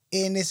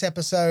In this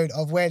episode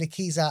of Where the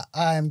Keys At,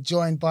 I am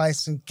joined by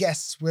some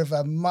guests with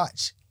a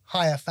much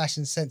higher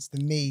fashion sense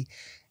than me.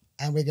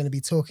 And we're going to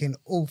be talking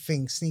all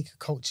things sneaker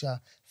culture,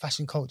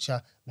 fashion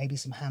culture, maybe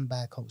some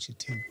handbag culture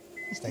too.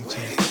 Stay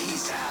tuned.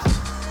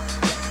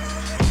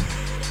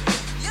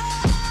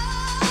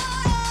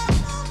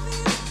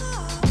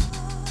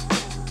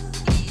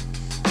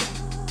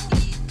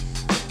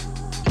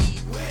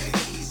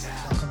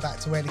 Welcome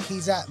back to Where the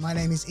Keys At. My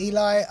name is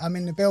Eli. I'm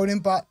in the building,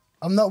 but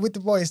I'm not with the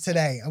boys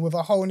today. I'm with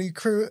a whole new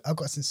crew. I've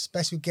got some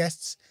special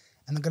guests,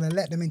 and I'm going to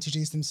let them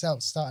introduce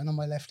themselves, starting on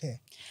my left here.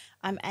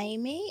 I'm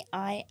Amy.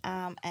 I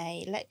am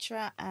a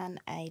lecturer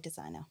and a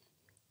designer.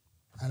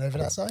 And over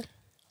that side?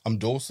 I'm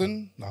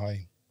Dawson.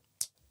 I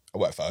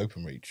work for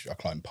Openreach. I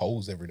climb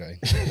poles every day.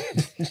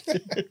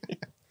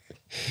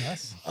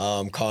 Nice.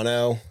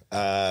 Carnell,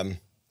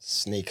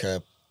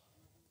 sneaker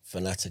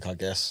fanatic, I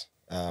guess.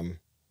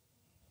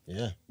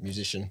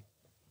 Musician.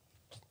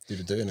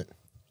 Doing it.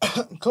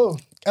 Cool.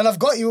 And I've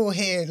got you all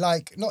here,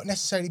 like, not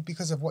necessarily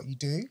because of what you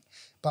do,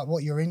 but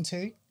what you're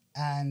into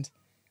and,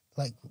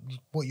 like,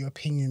 what your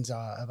opinions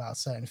are about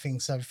certain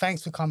things. So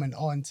thanks for coming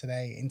on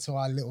today into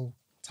our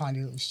tiny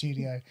little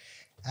studio.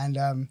 And,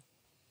 I'm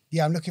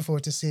looking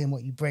forward to seeing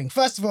what you bring.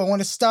 First of all, I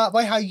want to start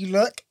by how you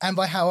look and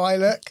by how I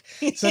look.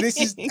 So this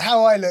is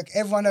how I look.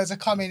 Everyone knows I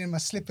come in my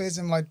slippers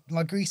and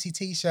my greasy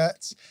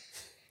T-shirts.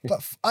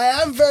 But I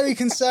am very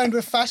concerned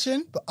with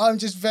fashion, but I'm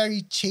just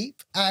very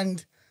cheap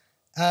and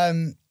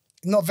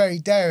not very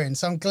daring.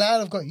 So I'm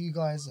glad I've got you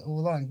guys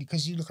all on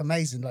because you look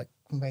amazing, like,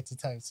 compared to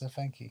toe. So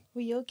thank you.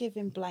 Well, you're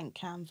giving blank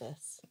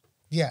canvas.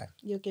 Yeah.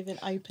 You're giving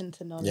open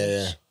to knowledge.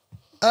 Yeah.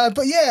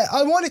 But yeah,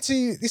 I wanted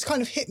to, this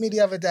kind of hit me the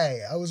other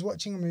day. I was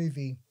watching a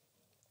movie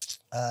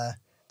that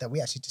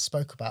we actually just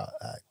spoke about.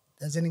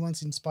 Has anyone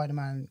seen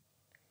Spider-Man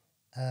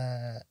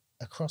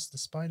Across the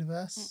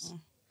Spider-Verse?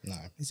 No.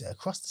 Is it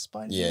Across the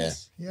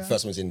Spider-Verse? Yeah. The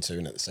first one's in 2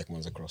 and the second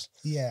one's across.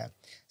 Yeah.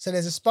 So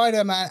there's a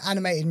Spider-Man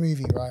animated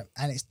movie, right?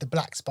 And it's the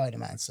Black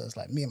Spider-Man. So it's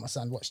like me and my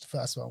son watched the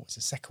first one, which is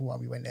the second one.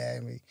 We went there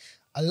and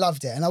I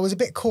loved it. And I was a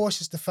bit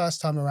cautious the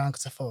first time around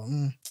because I thought,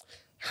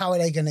 how are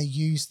they going to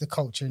use the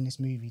culture in this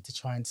movie to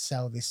try and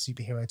sell this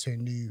superhero to a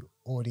new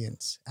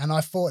audience? And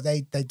I thought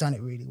they'd done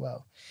it really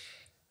well.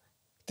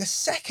 The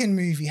second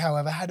movie,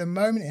 however, had a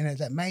moment in it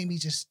that made me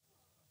just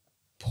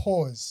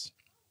pause.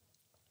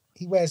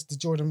 He wears the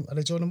Jordan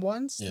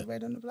 1s, the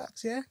red and the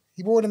blacks, yeah?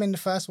 He wore them in the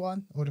first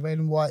one, or the red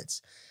and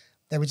whites.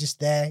 They were just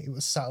there. It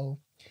was subtle.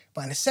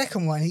 But in the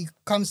second one, he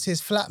comes to his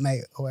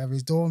flatmate, or whatever,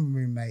 his dorm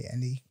roommate,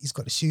 and he's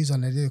got the shoes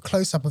on. They do a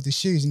close-up of the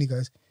shoes, and he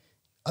goes,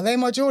 "Are they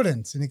my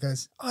Jordans?" And he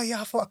goes, "Oh,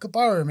 yeah, I thought I could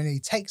borrow them." And he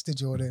takes the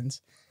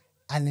Jordans,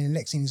 and then the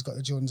next thing he's got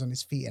the Jordans on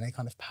his feet, and they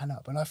kind of pan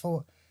up. And I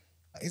thought,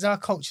 is our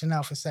culture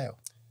now for sale?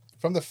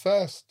 From the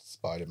first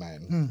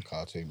Spider-Man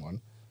cartoon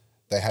one,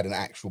 they had an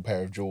actual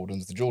pair of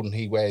Jordans. The Jordan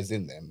he wears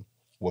in them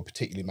were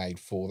particularly made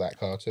for that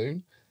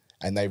cartoon,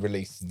 and they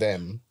released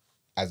them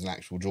as an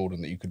actual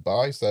Jordan that you could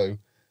buy. So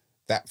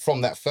that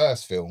from that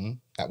first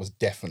film, that was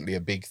definitely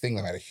a big thing.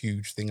 They made a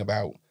huge thing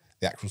about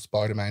the actual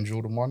Spider-Man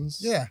Jordan 1s.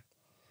 Yeah.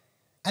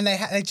 And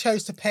they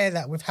chose to pair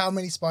that with how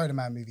many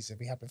Spider-Man movies have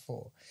we had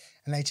before?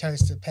 And they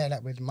chose to pair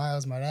that with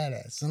Miles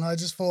Morales. And I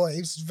just thought they're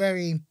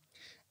exploiting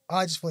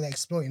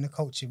the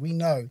culture. We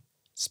know,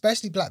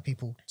 especially black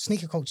people,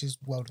 sneaker culture is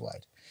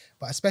worldwide,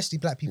 but especially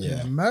black people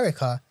in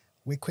America,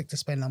 we're quick to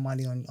spend our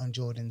money on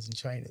Jordans and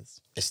trainers.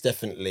 It's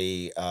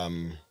definitely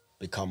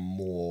become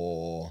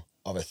more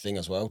of a thing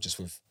as well, just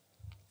with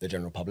the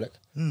general public.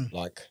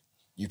 Like,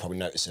 you probably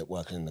notice it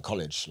working in the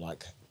college,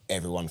 like,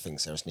 everyone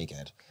thinks they're a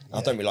sneakerhead. Yeah.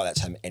 I don't really like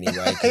that term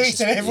anyway.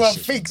 Everyone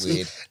thinks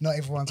weird. Not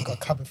everyone's got a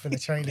cupboard full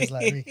of trainers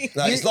like me.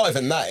 No, it's not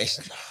even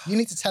that. You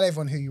need to tell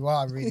everyone who you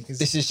are, really. Cause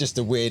this is just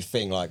a weird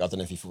thing. Like, I don't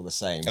know if you feel the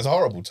same. It's a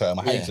horrible term.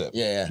 I hate it.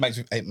 Yeah.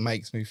 It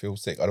makes me feel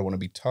sick. I don't want to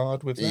be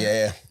tarred with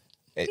that.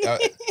 Yeah.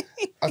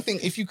 I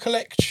think if you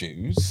collect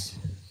shoes,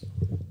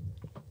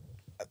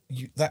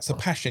 that's a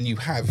passion you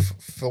have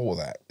for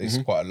that. It's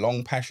quite a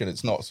long passion.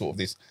 It's not sort of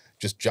this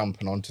just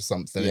jumping onto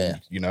something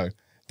and,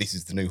 this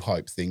is the new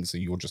hype thing, so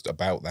you're just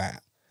about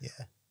that.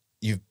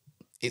 Yeah.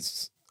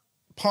 It's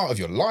part of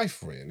your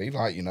life, really.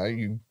 Like,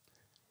 you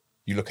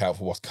look out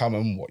for what's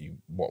coming,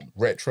 what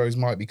retros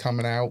might be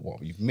coming out,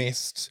 what you've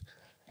missed.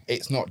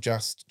 It's not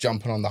just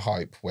jumping on the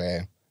hype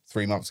where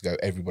 3 months ago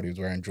everybody was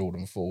wearing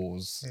Jordan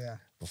 4s. Yeah.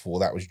 Before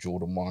that was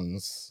Jordan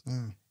 1s.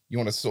 You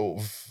want to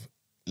sort of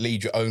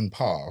lead your own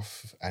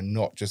path and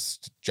not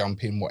just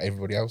jump in what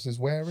everybody else is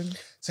wearing.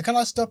 So can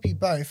I stop you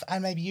both,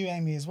 and maybe you,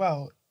 Amy, as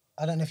well?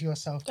 I don't know if you're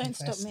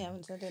self-confessed. Don't stop me, I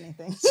haven't said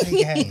anything.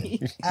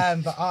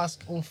 Sneakerhead. But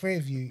ask all three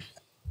of you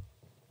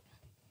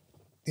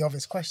the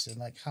obvious question,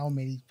 like, how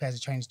many pairs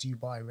of trainers do you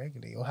buy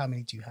regularly, or how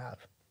many do you have?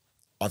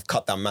 I've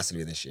cut down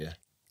massively this year.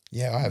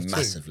 Yeah, I have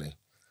massively.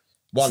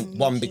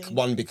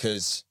 One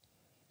because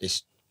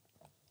it's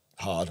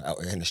hard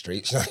out here in the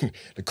streets.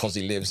 The cos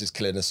he lives is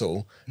killing us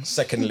all.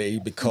 Secondly,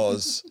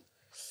 because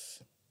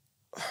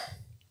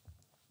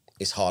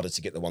it's harder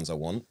to get the ones I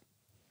want.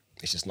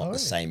 It's just not the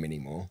same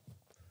anymore.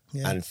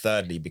 Yeah. And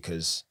thirdly,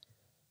 because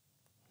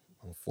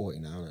I'm 40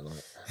 now, and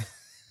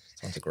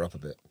have to grow up a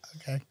bit.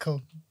 Okay,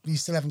 cool. You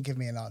still haven't given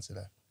me an answer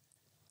though.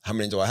 How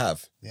many do I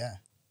have? Yeah.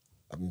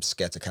 I'm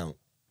scared to count.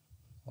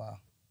 Wow.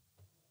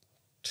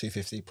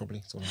 250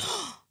 probably.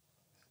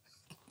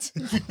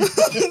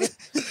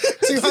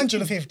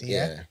 250.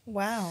 Yeah.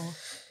 Wow.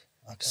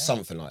 Okay.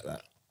 Something like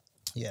that.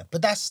 Yeah,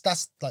 but that's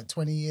like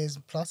 20 years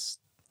plus.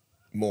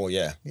 More,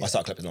 yeah. I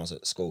started collecting when I was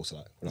at school, so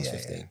like when I was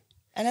 15. Yeah.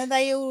 And are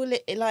they all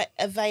like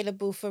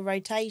available for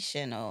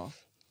rotation or?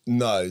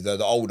 No,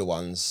 the older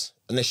ones,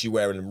 unless you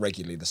wear them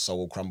regularly, the sole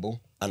will crumble.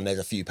 And there's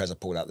a few pairs I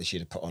pulled out this year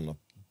to put on. I've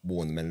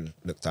worn them and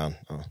looked down.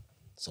 Oh, the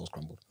sole's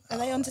crumbled. Are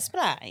they on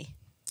display?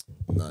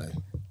 No.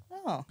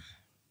 Oh.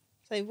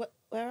 So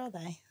where are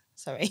they?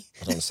 Sorry.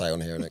 I don't want to say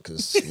on here, innit,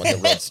 because I might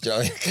get robbed,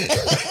 Joe.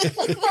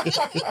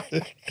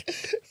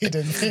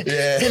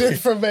 Hidden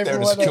from They're in a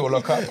everyone. secure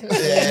lockup.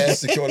 Yeah,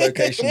 secure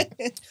location.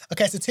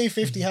 Okay, so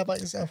 250. How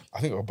about yourself?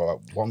 I think about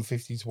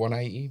 150 to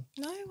 180.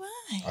 No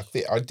way. I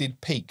think I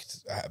did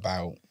peaked at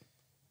about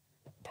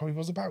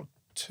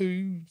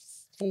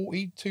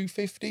 240,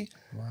 250.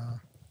 Wow.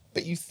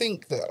 But you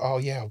think that, oh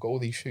yeah, I've got all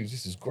these shoes,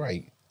 this is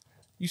great.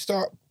 You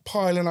start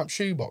piling up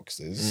shoe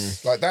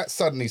boxes, like that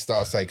suddenly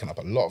starts taking up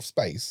a lot of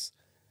space.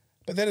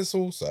 But then it's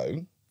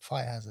also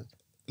Fire hazard.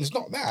 it's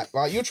not that.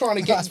 Like you're trying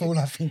to get That's all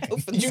I think.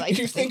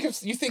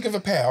 you think of a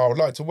pair, oh, I would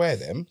like to wear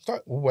them. It's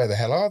like, well, where the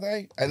hell are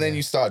they? And then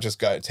you start just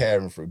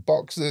tearing through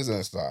boxes, and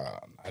it's like, oh,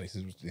 no,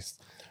 this.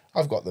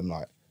 I've got them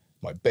like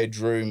my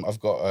bedroom. I've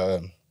got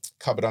a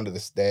cupboard under the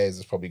stairs.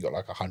 It's probably got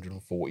like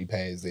 140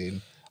 pairs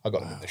in. I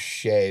got them in the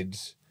shed.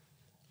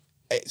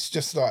 It's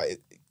just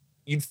like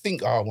you'd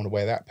think, oh, I want to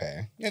wear that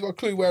pair. You ain't got a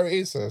clue where it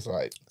is. So it's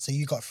like, So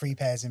you got 3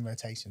 pairs in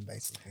rotation,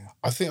 basically.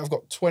 I think I've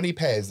got 20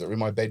 pairs that are in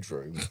my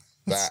bedroom.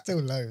 That Still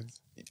loads.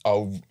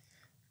 I'll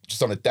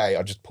just on a day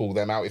I just pull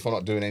them out if I'm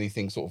not doing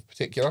anything sort of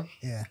particular.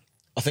 Yeah.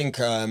 I think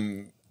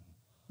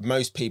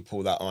most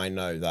people that I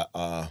know that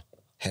are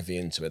heavy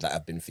into it, that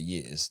have been for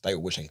years, they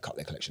all wish they could cut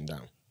their collection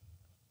down.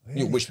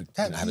 You wish we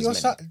didn't have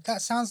as many.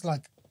 That sounds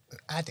like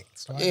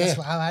addicts, right? Yeah.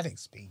 That's how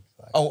addicts be.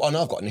 Like, Oh, I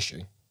know I've got an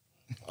issue.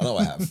 I know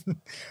I have.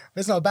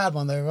 it's not a bad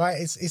one though, right?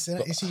 It's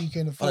an issue you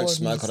can I afford. don't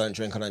smoke, I don't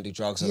drink, I don't do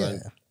drugs, I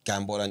don't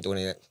gamble, I don't do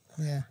any of it.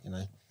 Yeah. You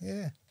know.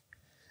 Yeah.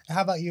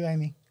 How about you,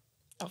 Amy?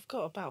 I've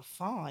got about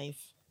 5.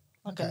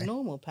 Like Okay. a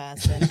normal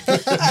person.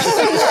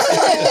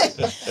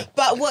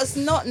 But what's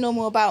not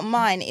normal about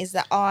mine is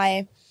that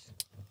I,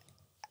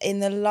 in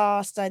the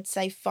last, I'd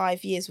say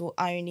 5 years, will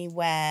only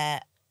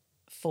wear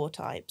 4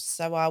 types.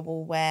 So I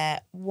will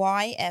wear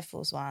white Air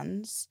Force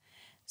Ones,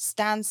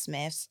 Stan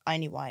Smiths,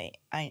 only white.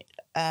 I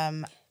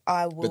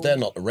will. But they're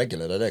not the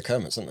regular, they're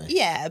Kermits, aren't they?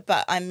 Yeah,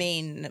 but I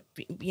mean,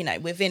 you know,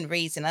 within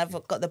reason. I've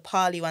got the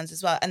Parley ones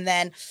as well. And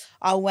then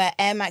I'll wear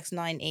Air Max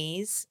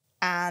 90s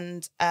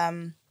and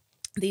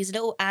these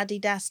little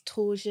Adidas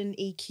torsion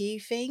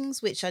EQ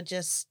things, which are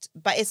just,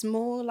 but it's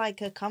more like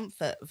a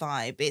comfort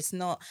vibe. It's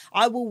not,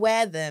 I will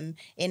wear them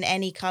in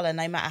any colour,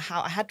 no matter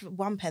how. I had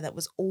one pair that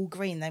was all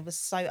green. They were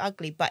so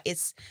ugly, but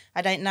it's,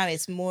 I don't know,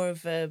 it's more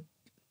of a,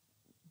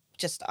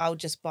 just, I'll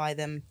just buy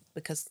them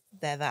because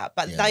they're that.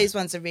 But those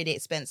ones are really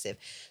expensive.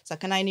 So I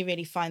can only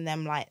really find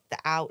them like the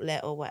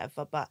outlet or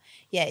whatever. But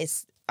yeah,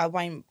 it's, I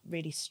won't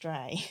really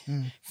stray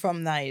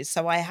from those.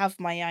 So I have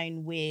my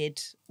own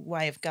weird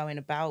way of going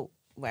about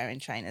wearing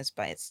trainers,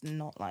 but it's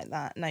not like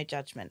that. No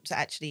judgment. So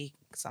actually,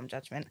 some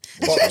judgment.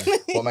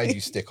 What made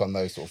you stick on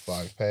those sort of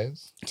 5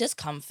 pairs? Just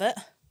comfort,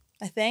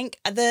 I think.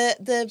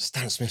 The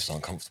Stan Smiths are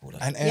uncomfortable.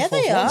 And Yeah,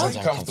 they are. Ones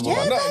are comfortable.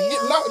 Yeah,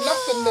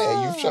 Nothing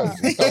there. You've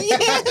chosen.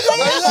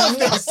 I love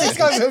this. This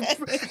guy's an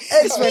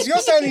expert. You're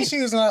saying these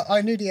shoes, and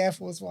I knew the Air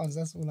Force Ones.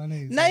 That's all I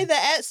knew. No,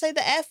 so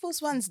the Air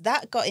Force Ones,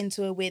 that got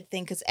into a weird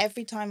thing because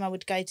every time I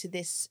would go to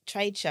this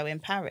trade show in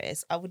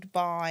Paris, I would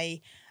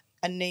buy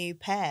a new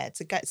pair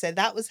to go. So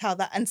that was how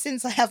that, and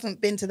since I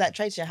haven't been to that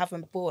trade show, I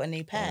haven't bought a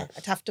new pair.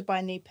 I'd have to buy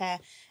a new pair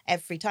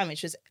every time,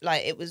 which was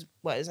like, it was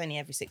only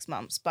every 6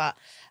 months, but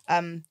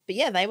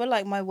yeah, they were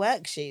like my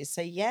work shoes.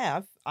 So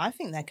yeah, I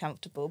think they're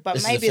comfortable, but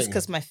This is maybe the it's thing.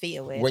 because my feet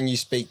are weird. When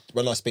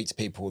I speak to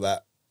people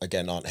that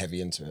again aren't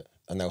heavy into it,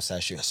 and they'll say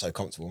a shoe is so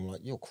comfortable, I'm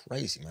like, you're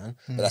crazy, man.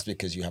 But that's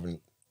because you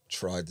haven't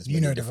tried this.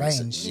 You know the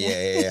range.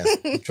 Yeah.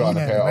 Trying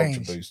You a know pair of the Ultra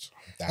range. Boost.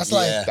 That's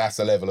like That's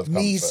a level of comfort.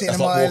 me sitting That's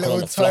in like my walking on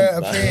little a flump,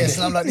 Toyota man. Prius,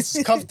 and I'm like, this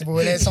is comfortable.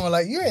 And then someone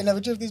like, you ain't never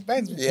driven this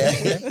Benz before.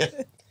 Yeah.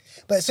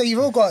 But so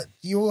you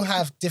all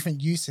have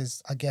different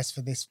uses, I guess,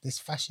 for this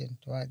fashion,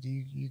 right?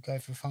 You go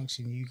for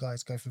function, you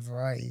guys go for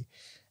variety,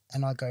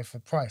 and I go for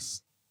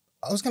price.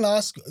 I was going to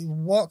ask,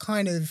 what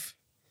kind of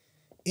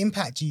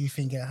impact do you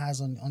think it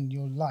has on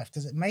your life?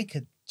 Does it make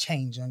a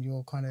change on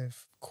your kind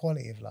of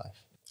quality of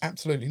life?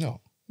 Absolutely not.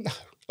 No.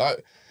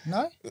 Like,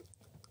 No?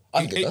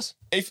 I think it does.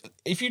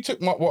 If you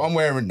took what I'm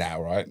wearing now,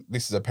 right?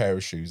 This is a pair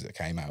of shoes that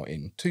came out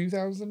in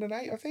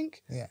 2008, I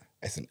think. Yeah.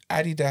 It's an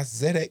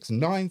Adidas ZX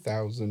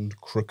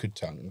 9000 crooked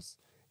tongues.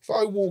 If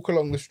I walk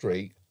along the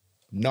street,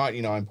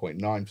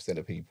 99.9%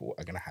 of people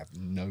are going to have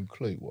no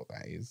clue what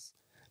that is.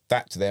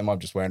 That to them, I'm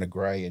just wearing a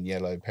grey and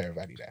yellow pair of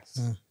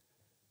Adidas.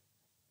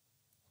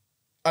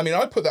 I mean,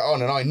 I put that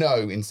on and I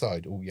know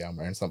inside, oh yeah, I'm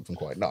wearing something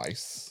quite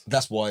nice.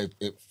 That's why,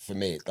 for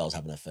me, it does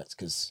have an effect.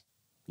 Because,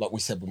 like we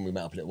said when we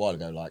met up a little while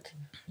ago, like,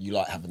 you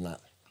like having that.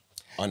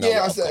 I know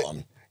what I've got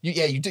on.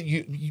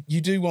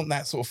 You do want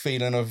that sort of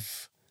feeling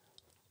of,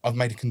 I've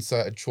made a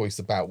concerted choice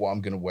about what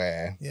I'm going to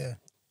wear. Yeah.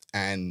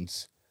 And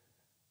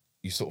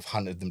you sort of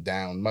hunted them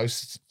down.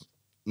 Most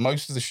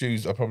of the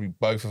shoes I probably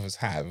both of us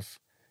have,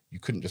 you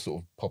couldn't just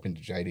sort of pop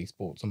into JD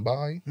Sports and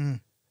buy.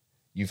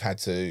 You've had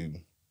to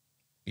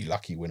be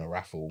lucky, win a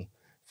raffle,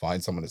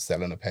 find someone that's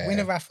selling a pair. Win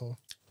a raffle?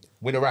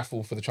 Win a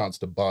raffle for the chance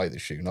to buy the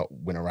shoe, not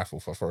win a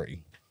raffle for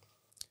free.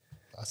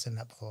 I've seen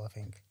that before, I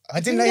think. I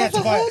didn't know you had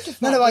to buy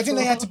it. No, I didn't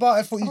know you had to buy it.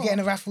 I thought you were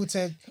getting a raffle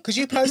to... Because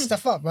you post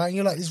stuff up, right? And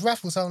you're like, this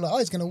raffle, so I'm like, oh,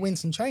 he's going to win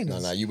some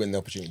trainers. No, you win the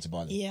opportunity to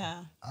buy them.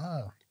 Yeah.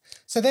 Oh.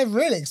 So they're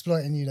really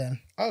exploiting you then?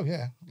 Oh,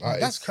 yeah.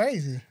 That's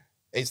crazy.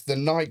 It's the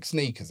Nike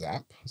Sneakers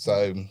app.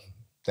 So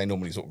they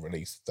normally sort of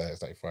release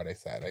Thursday, Friday,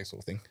 Saturday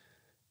sort of thing.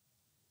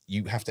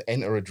 You have to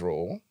enter a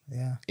draw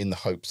in the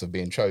hopes of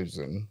being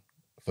chosen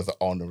for the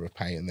honour of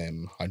paying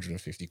them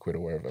 150 quid or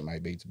wherever it may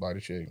be to buy the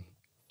shoe.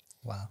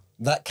 Wow.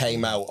 That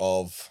came out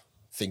of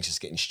things just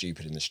getting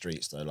stupid in the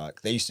streets, though.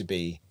 Like, there used to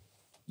be,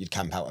 you'd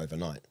camp out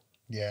overnight.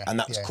 Yeah. And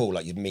that was cool.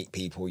 Like, you'd meet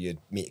people, you'd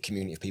meet a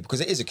community of people.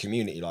 Because it is a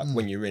community. Like,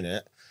 when you're in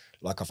it,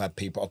 like, I've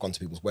gone to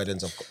people's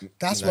weddings.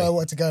 That's where I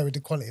wanted to go with the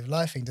quality of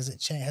life thing. Has it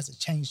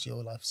changed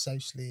your life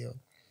socially? Or?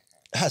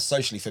 It has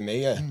socially for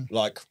me, yeah.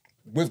 Like,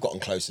 we've gotten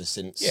closer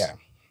since... Yeah.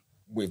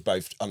 We've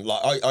both,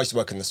 like, I used to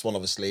work in the Swan,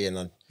 obviously,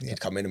 and he'd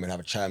come in and we'd have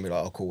a chat and be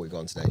like, oh, cool, what are you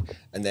going today?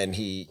 And then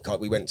we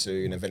went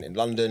to an event in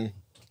London,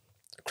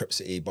 Crip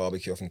City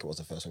barbecue, I think it was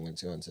the first one we went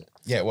to, wasn't it?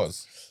 Yeah, it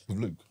was, with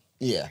Luke.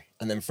 Yeah,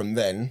 and then from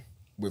then,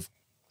 we've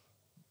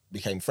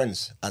became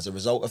friends as a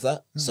result of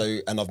that. So,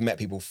 and I've met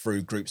people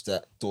through groups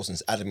that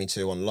Dawson's added me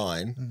to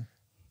online,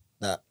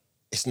 that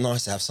it's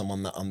nice to have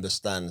someone that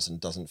understands and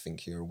doesn't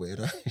think you're a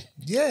weirdo.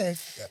 Yeah.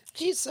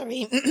 Do you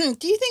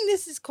think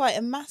this is quite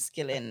a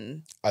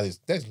masculine?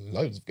 There's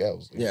loads of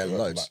girls. Yeah,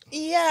 loads.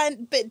 Yeah,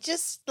 but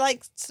just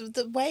like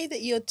the way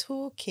that you're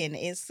talking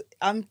is,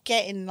 I'm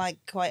getting like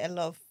quite a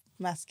lot of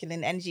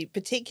masculine energy,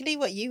 particularly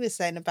what you were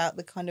saying about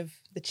the kind of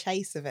the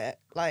chase of it.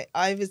 Like,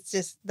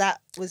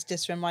 that was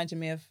just reminding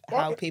me of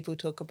how people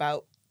talk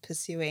about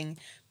pursuing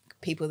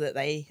people that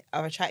they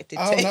are attracted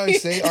to. Oh no,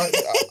 see,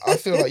 I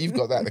feel like you've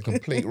got that the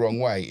complete wrong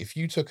way. If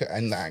you took it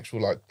in the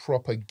actual like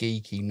proper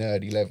geeky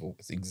nerdy level,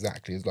 it's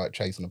exactly as like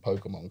chasing a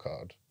Pokemon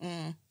card.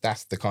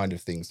 That's the kind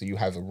of thing. So you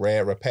have a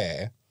rarer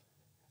pair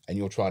and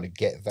you're trying to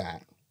get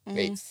that.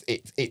 It's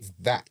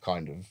that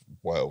kind of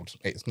world.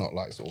 It's not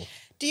like sort of...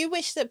 Do you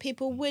wish that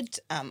people would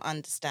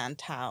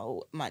understand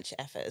how much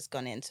effort has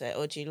gone into it,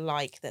 or do you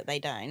like that they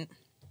don't?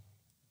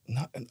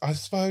 No, I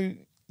suppose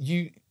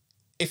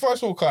if I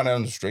saw kind of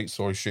on the street,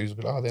 saw his shoes, I'd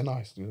be like, oh, they're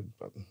nice.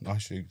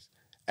 Nice shoes.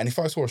 And if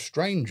I saw a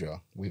stranger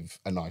with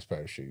a nice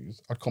pair of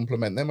shoes, I'd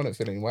compliment them. I don't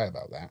feel any way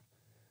about that.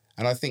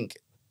 And I think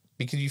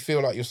because you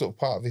feel like you're sort of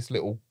part of this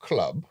little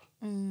club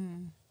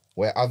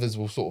where others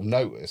will sort of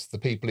notice, the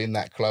people in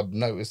that club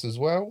notice as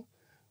well,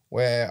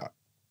 where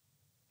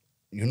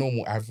your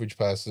normal average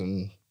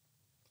person,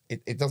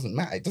 it doesn't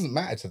matter. It doesn't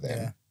matter to them.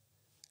 Yeah.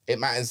 It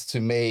matters to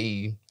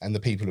me and the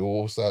people who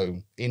are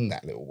also in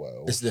that little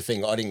world. This is the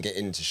thing. I didn't get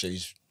into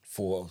shoes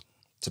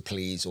to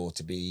please or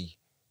to be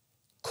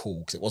cool,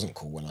 because it wasn't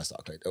cool when I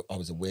started. I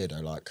was a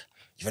weirdo. Like,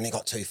 you've only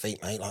got 2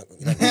 feet, mate. Like,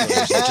 you don't need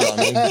to do you know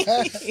what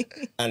I mean?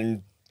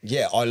 And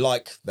yeah, I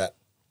like that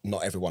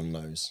not everyone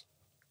knows,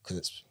 because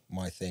it's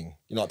my thing.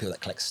 You know, like people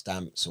that collect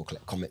stamps or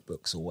collect comic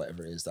books or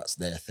whatever it is, that's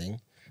their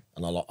thing.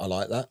 And I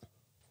like that.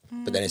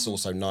 But then it's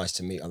also nice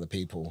to meet other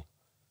people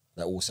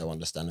that also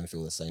understand and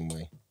feel the same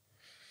way.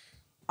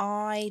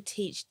 I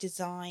teach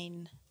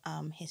design,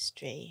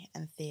 history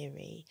and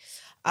theory.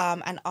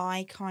 And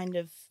I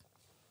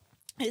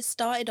it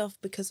started off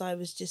because I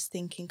was just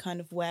thinking kind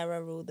of, where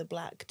are all the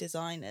black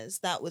designers?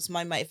 That was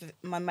my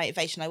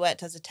motivation. I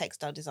worked as a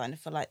textile designer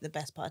for like the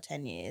best part of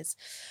 10 years.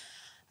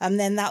 And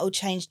then that all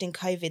changed in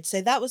COVID.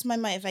 So that was my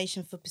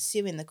motivation for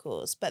pursuing the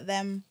course. But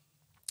then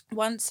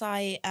once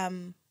I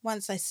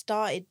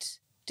started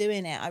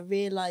doing it, I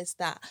realised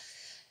that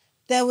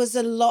there was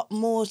a lot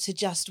more to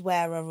just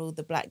where are all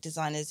the black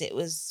designers. It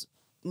was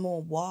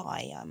more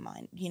why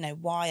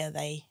are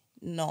they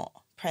not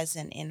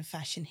present in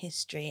fashion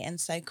history? And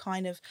so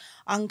kind of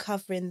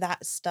uncovering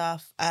that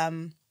stuff,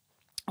 I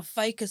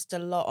focused a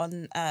lot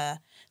on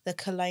the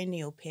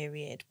colonial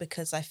period,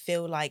 because I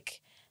feel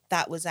like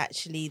that was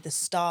actually the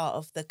start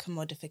of the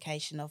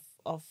commodification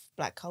of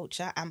black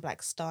culture and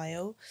black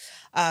style.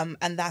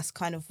 And that's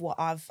kind of what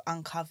I've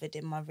uncovered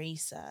in my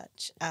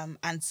research.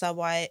 And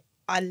so I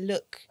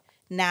look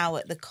now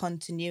at the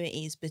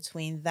continuities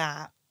between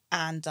that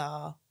and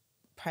our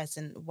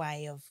present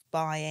way of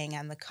buying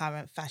and the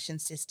current fashion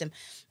system,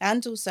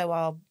 and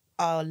also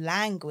our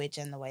language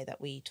and the way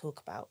that we talk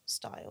about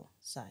style.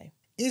 So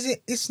is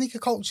sneaker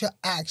culture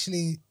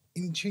actually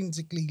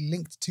intrinsically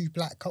linked to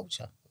black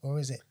culture, or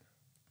is it?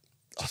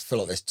 I feel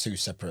like there's two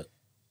separate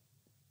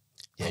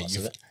parts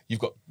of it.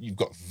 you've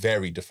got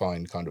very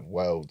defined kind of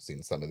worlds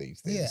in some of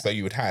these things. Yeah. So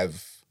you would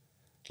have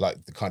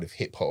like the kind of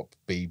hip hop,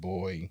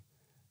 b-boy,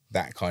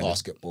 that kind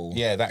Basketball.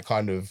 of that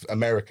kind of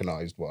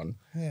Americanized one.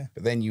 Yeah.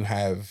 But then you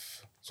have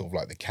sort of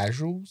like the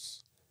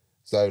casuals.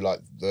 So like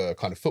the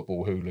kind of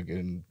football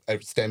hooligan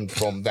stemmed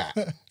from that.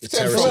 The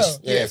terraces.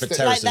 Yeah, for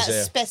Like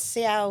terraces, that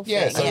special thing.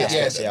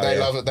 Yeah, so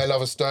Yeah. they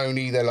love a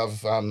Stony, they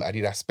love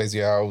Adidas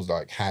Specials,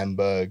 like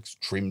Hamburgs,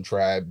 Trim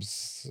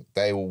Trabs.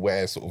 They all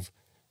wear sort of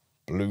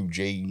blue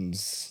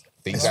jeans,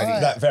 things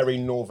Right. That very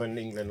northern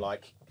England,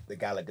 like the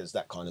Gallaghers,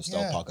 that kind of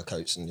style, Yeah. Parker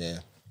coats,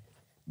 and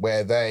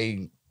where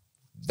they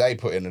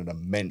put in an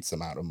immense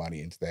amount of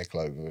money into their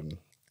clothing,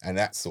 and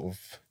that's sort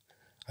of,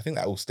 I think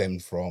that all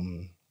stemmed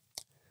from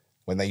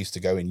when they used to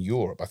go in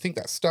Europe. I think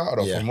that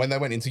started off from when they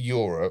went into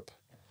Europe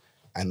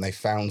and they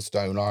found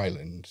Stone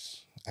Island,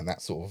 and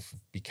that sort of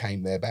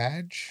became their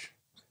badge.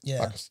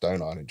 Yeah. Like a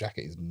Stone Island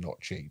jacket is not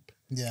cheap.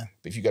 Yeah.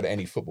 But if you go to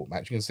any football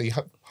match, you can see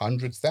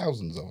hundreds,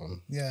 thousands of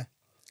them. Yeah.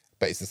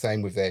 But it's the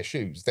same with their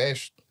shoes. The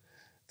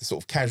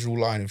sort of casual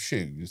line of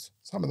shoes,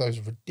 some of those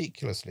are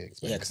ridiculously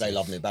expensive. yeah, because they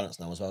love New Balance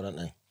now as well, don't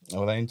they?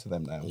 Oh, are they into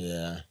them now?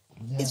 Yeah.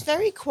 It's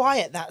very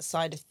quiet, that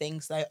side of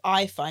things, though,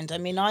 I find. I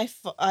mean, I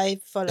follow...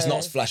 It's not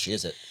as flashy,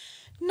 is it?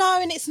 No,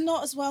 and it's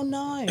not as well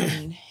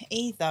known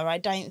either. I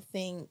don't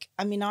think...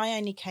 I mean, I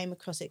only came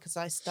across it because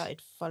I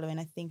started following,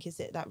 I think, is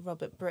it that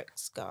Robert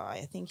Brooks guy?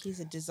 I think he's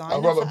a designer.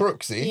 Oh, Robert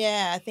Brooksy?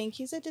 Yeah, I think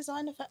he's a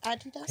designer for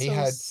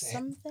Adidas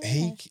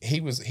something.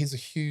 He's a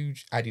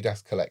huge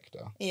Adidas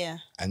collector. Yeah.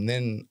 And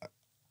then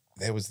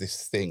there was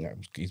this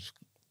thing,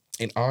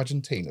 in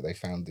Argentina, they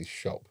found this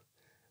shop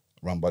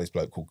run by this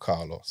bloke called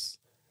Carlos.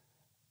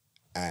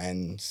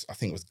 And I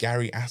think it was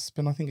Gary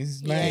Aspen, I think is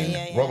his name.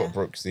 Yeah. Robert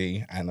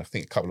Brooksy, and I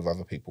think a couple of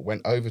other people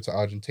went over to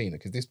Argentina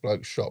because this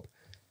bloke's shop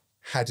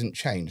hadn't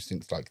changed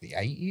since like the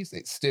 80s.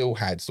 It still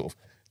had sort of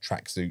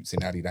tracksuits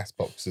in Adidas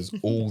boxes,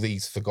 all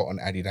these forgotten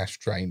Adidas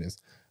trainers.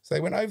 So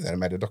they went over there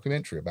and made a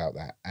documentary about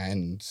that.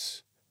 And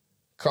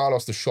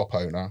Carlos, the shop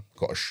owner,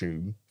 got a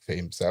shoe for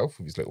himself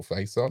with his little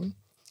face on.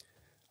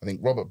 I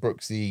think Robert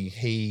Brooksy,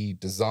 he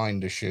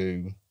designed a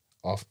shoe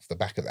off the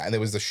back of that. And there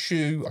was a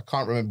shoe, I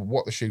can't remember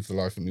what the shoe for the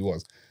life of me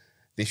was,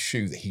 this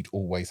shoe that he'd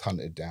always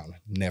hunted down,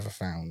 never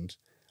found.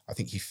 I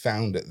think he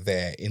found it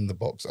there in the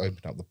box,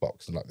 opened up the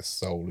box, and like the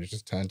sole has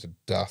just turned to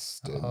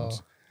dust.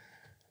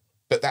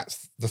 But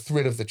that's the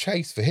thrill of the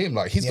chase for him.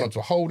 Like he's gone to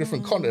a whole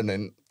different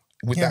continent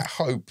with that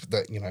hope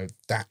that,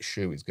 that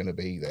shoe is going to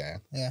be there.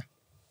 Yeah.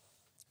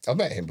 I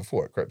met him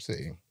before at Crep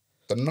City.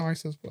 The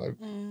nicest bloke.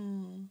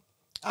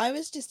 I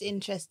was just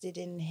interested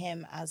in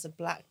him as a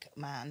black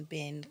man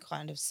being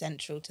kind of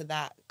central to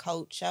that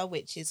culture,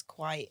 which is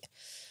quite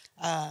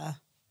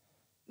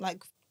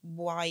like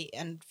white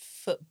and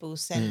football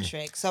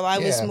centric. So I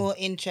was more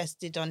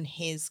interested on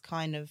his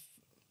kind of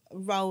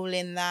role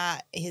in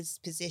that, his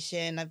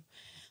position.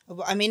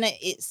 I mean,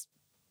 it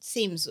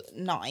seems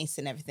nice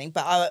and everything,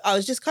 but I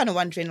was just kind of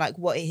wondering like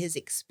what his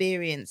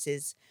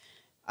experiences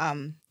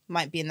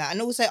might be in that.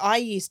 And also I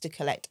used to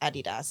collect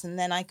Adidas, and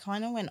then I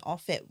kind of went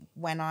off it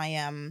when I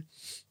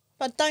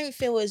but don't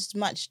feel as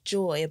much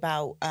joy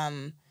about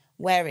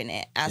wearing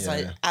it as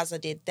I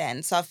did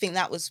then. So I think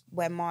that was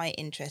where my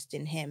interest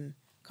in him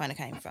kind of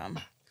came from.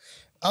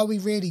 Are we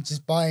really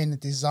just buying the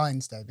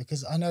designs though?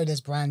 Because I know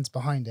there's brands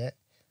behind it,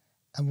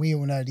 and we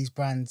all know these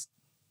brands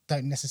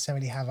don't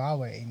necessarily have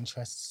our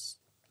interests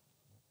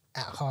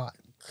at heart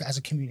as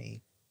a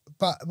community.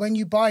 But when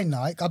you buy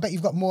Nike, I bet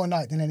you've got more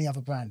Nike than any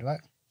other brand,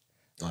 right?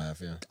 I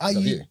have, yeah. Are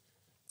you?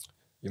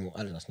 You're more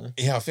Adidas, no?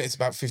 Yeah, I think it's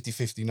about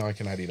 50-50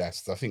 Nike and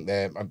Adidas. I think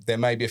there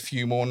may be a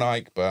few more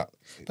Nike, but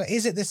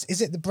is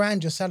it the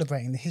brand you're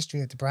celebrating, the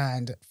history of the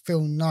brand,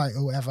 Phil Knight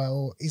or whatever,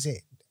 or is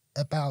it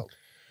about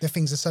the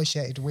things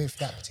associated with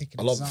that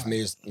particular A lot design? for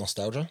me is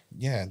nostalgia.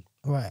 yeah.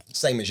 Right.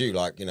 Same as you,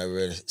 like,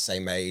 we're the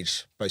same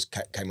age, both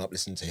came up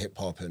listening to hip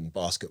hop and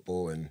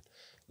basketball and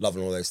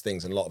loving all those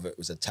things, and a lot of it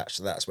was attached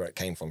to that. That's where it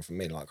came from for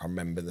me. Like, I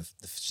remember the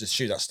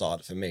shoe that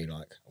started for me,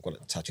 like, I've got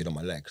it tattooed on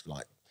my leg,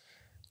 like,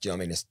 do you know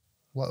what I mean? It's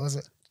What was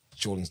it?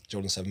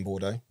 Jordan 7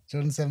 Bordeaux.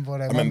 Jordan 7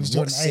 Bordeaux. I remember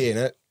seeing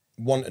it,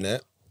 wanting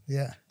it,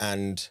 Yeah.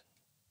 and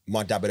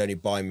my dad would only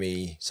buy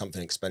me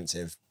something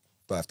expensive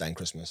birthday and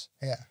Christmas.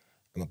 Yeah.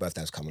 And my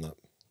birthday was coming up.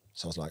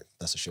 So I was like,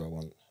 that's the shoe I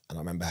want. And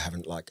I remember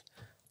having like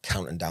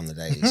counting down the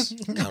days.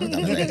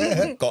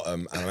 Got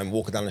them. And I remember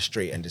walking down the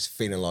street and just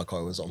feeling like I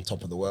was on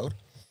top of the world.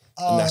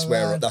 And that's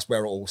where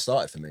it all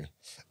started for me.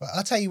 Well,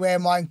 I'll tell you where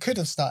mine could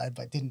have started,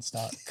 but didn't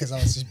start because I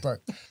was just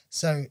broke.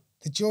 So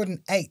the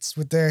Jordan 8s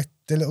with the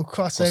little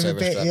crossover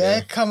bit,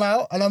 strap, come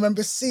out. And I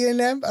remember seeing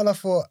them and I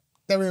thought,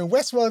 they were in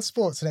Westworld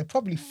Sports, so they're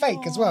probably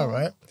fake as well,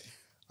 right?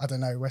 I don't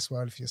know,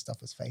 Westworld, if your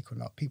stuff was fake or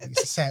not. People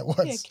used to say it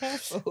was. Yeah,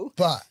 careful.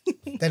 But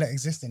they don't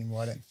exist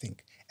anymore, I don't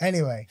think.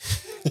 Anyway,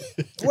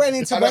 went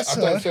into I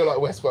Westworld. don't feel like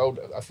Westworld.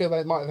 I feel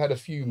they might have had a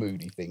few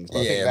moody things, but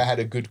I think they had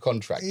a good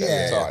contract at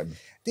the time.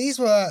 This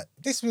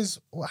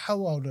was, how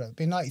old would it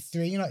be?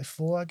 93,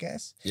 94, I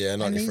guess. Yeah,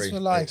 93. And these were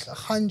like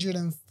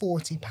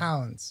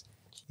 £140.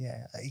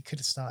 Yeah, he could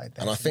have started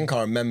there. And I think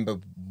I remember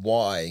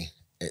why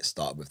it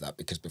started with that,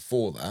 because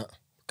before that,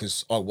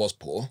 because I was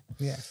poor,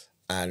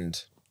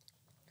 and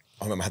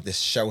I remember I had this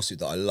shell suit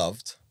that I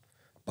loved,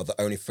 but the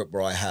only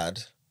footwear I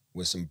had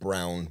was some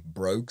brown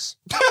brogues.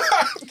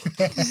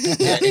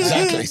 Yeah,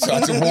 exactly. So I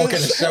had to walk in a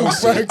shell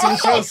suit. And the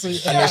shell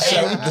suit,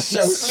 the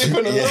shell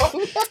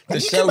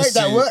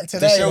suit,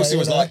 the shell suit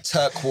was like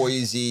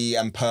turquoisey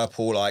and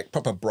purple, like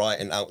proper bright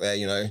and out there,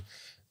 you know,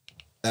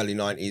 early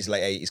 90s,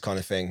 late 80s kind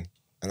of thing.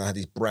 And I had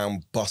these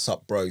brown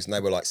bus-up brogues, and they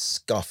were like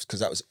scuffed because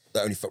that was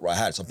the only footwear I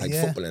had. So I played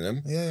football in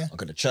them. I'd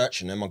go to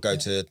church in them. I'd go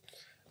to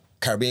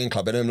Caribbean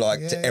Club in them,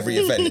 like to every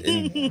event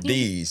in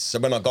these. So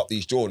when I got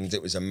these Jordans,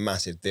 it was a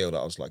massive deal that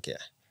I was like,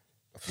 yeah,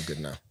 I feel good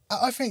now.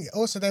 I think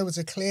also there was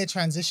a clear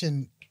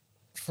transition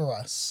for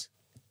us,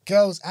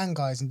 girls and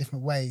guys in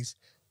different ways,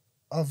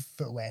 of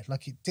footwear.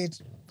 Like it did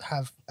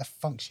have a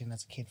function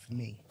as a kid for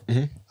me.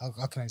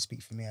 I can only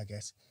speak for me, I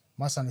guess.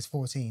 My son is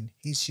 14.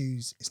 His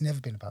shoes, it's never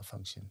been about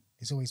function.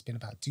 It's always been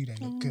about, do they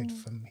look good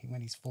from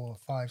when he's 4,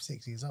 5,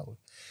 6 years old?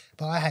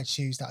 But I had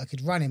shoes that I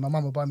could run in. My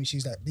mum would buy me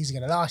shoes that these are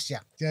going to last you.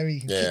 You know, you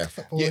can kick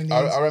football in these.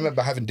 I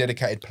remember having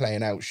dedicated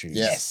playing out shoes.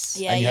 Yes.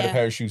 And you had a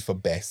pair of shoes for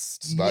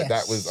best. Like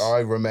that was, I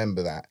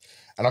remember that.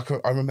 And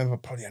I remember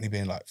probably only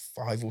being like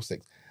 5 or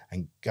 6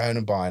 and going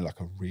and buying like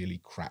a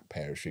really crap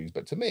pair of shoes.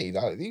 But to me,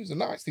 like, these are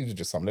nice. These are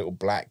just some little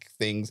black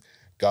things,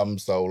 gum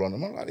sole on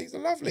them. I'm like, these are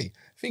lovely.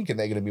 Thinking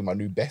they're going to be my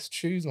new best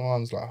shoes. My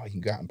mum's like, oh, you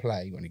can go out and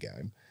play when you get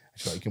home.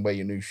 She's like, you can wear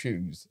your new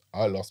shoes.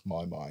 I lost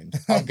my mind.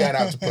 I'm going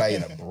out to play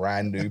in a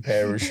brand new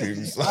pair of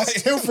shoes. I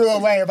still feel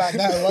away about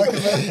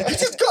that. I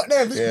just got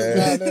them.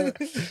 Yeah.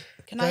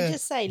 Can I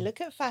just say, look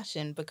at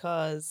fashion,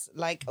 because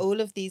like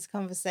all of these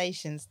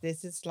conversations,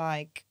 this is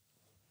like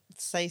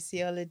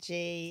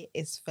sociology,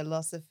 it's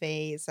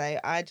philosophy. So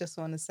I just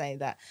want to say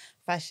that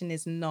fashion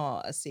is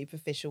not a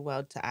superficial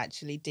world to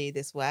actually do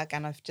this work.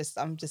 And I'm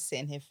just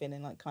sitting here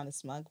feeling like kind of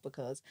smug,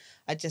 because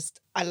I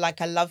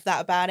love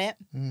that about it.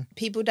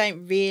 People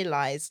don't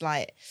realize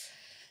like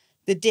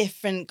the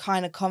different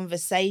kind of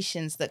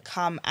conversations that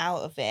come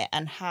out of it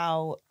and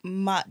how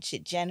much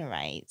it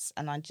generates.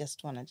 And I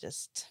just want to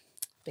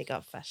big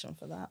up fashion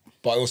for that.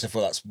 But I also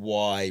feel that's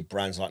why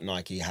brands like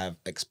Nike have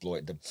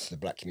exploited the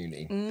black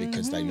community,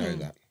 because they know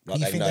that. Like,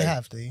 you think they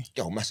have, do you?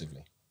 Oh,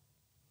 massively.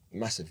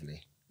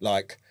 Massively.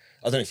 Like,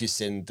 I don't know if you've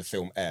seen the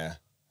film Air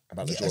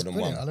about the Jordan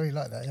 1. I really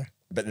like that, yeah.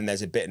 But then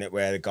there's a bit in it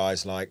where the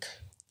guy's like,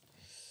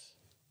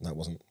 no, it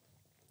wasn't.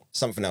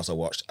 Something else I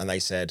watched, and they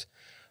said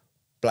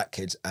black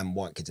kids and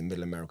white kids in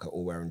middle America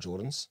all wearing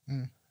Jordans.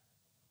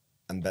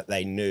 And that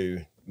they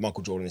knew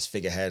Michael Jordan is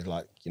figurehead,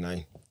 like, you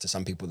know, to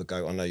some people that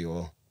go, I know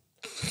you're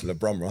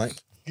LeBron, right?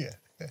 Yeah.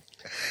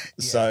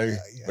 So,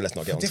 but let's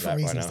not get onto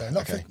that right now. Though.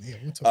 Okay.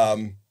 We'll talk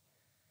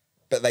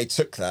but they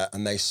took that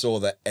and they saw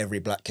that every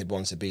black kid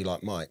wants to be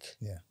like Mike.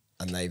 Yeah.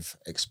 And they've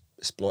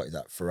exploited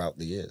that throughout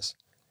the years.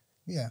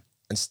 Yeah.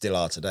 And still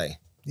are today.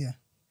 Yeah.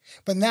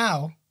 But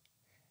now,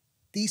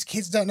 these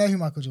kids don't know who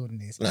Michael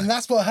Jordan is. No. And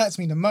that's what hurts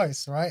me the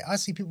most, right? I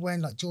see people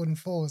wearing like Jordan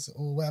 4s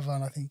or whatever,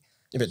 and I think...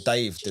 Yeah, but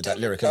Dave did that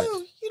lyric, innit?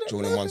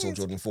 Jordan 1s or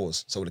Jordan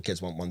 4s. So all the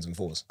kids want 1s and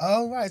 4s.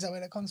 Oh, right. Is that where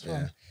that comes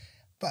from?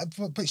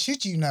 But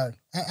should you know?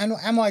 And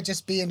am I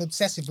just being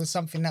obsessive with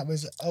something that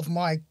was of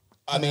my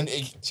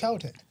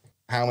childhood?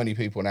 How many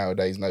people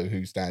nowadays know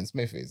who Stan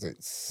Smith is?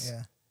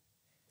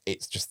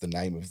 It's just the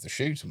name of the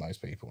shoe to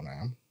most people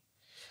now.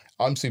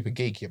 I'm super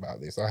geeky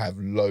about this. I have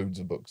loads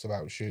of books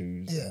about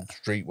shoes and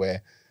streetwear.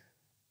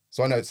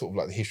 So I know it's sort of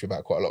like the history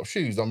about quite a lot of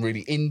shoes. I'm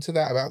really into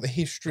that, about the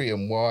history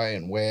and why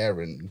and where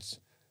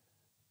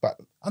but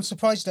I'm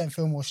surprised you don't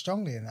feel more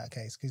strongly in that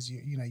case, because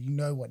you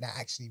know what that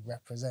actually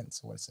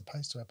represents, or what it's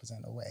supposed to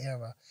represent, or what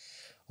era,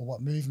 or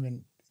what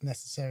movement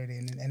necessarily,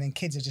 and then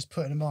kids are just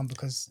putting them on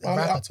because a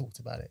rapper talked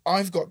about it.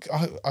 I've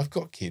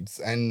got kids,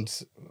 and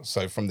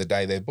so from the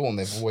day they're born,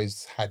 they've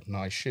always had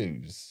nice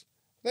shoes.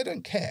 They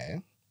don't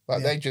care,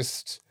 like they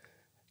just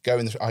go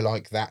in. I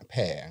like that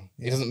pair.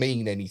 It doesn't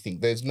mean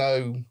anything. There's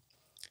no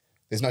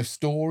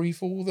story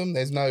for them.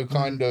 There's no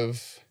kind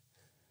of.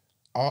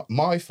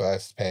 My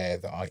first pair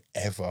that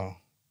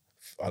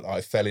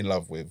I fell in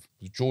love with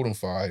was Jordan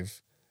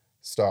 5,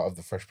 start of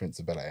the Fresh Prince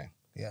of Bel-Air.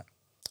 Yeah.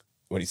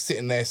 When he's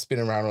sitting there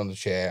spinning around on the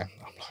chair,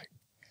 I'm like,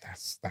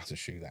 that's a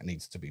shoe that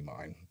needs to be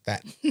mine.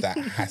 That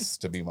has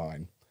to be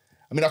mine.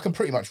 I mean, I can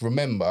pretty much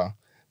remember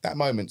that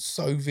moment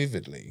so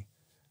vividly.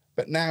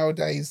 But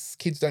nowadays,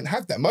 kids don't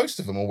have that. Most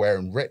of them are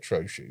wearing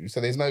retro shoes, so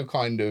there's no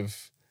kind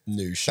of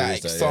new shoes.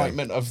 That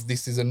excitement of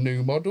this is a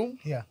new model.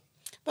 Yeah.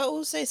 But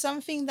also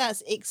something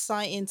that's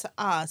exciting to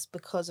us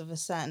because of a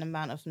certain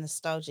amount of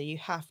nostalgia. You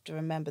have to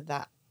remember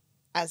that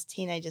as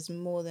teenagers,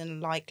 more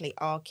than likely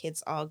our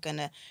kids are going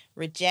to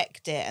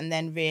reject it and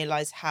then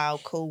realise how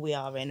cool we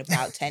are in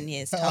about 10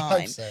 years' time.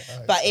 I hope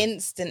so.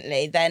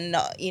 Instantly, they're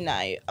not,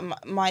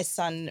 my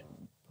son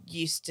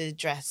used to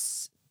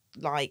dress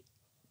like,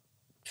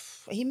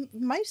 he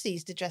mostly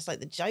used to dress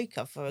like the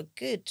Joker for a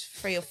good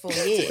 3 or 4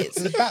 years.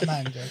 The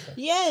Batman Joker.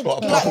 Yeah.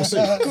 What, a purple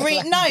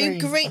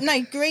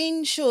suit?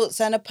 Green shorts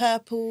and a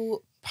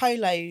purple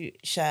polo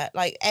shirt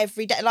like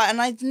every day, like,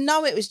 and I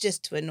know it was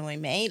just to annoy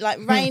me, like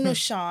rain or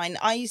shine.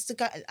 I used to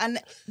go,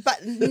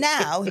 but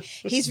now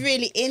he's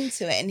really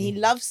into it, and he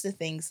loves the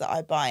things that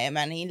I buy him,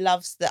 and he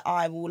loves that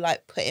I will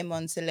like put him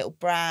onto little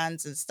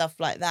brands and stuff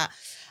like that.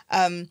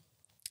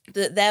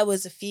 That there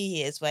was a few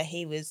years where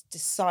he was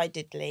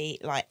decidedly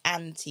like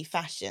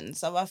anti-fashion.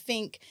 So I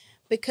think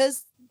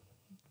because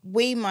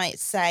we might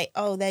say,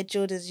 oh, they're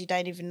Jordans, you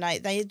don't even know,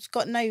 they've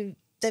got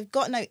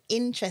no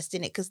interest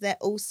in it, because they're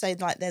also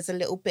like, there's a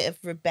little bit of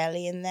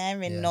rebellion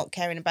there in not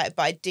caring about it.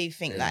 But I do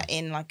think that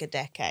in like a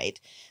decade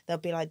they'll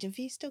be like, have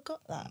you still got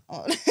that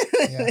on?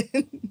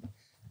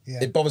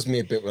 It bothers me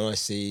a bit when I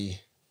see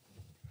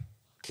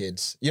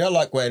kids, you know,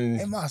 like when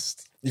it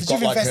must. you've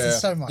got like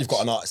so much. you've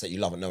got an artist that you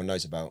love and no one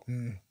knows about,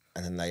 and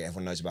then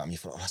everyone knows about them. You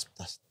thought, oh,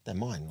 that's they're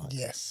mine. Like,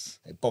 yes,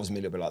 it bothers me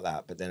a little bit like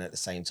that. But then at the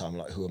same time,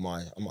 like, who am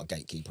I? I'm not a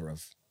gatekeeper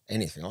of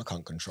anything. I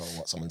can't control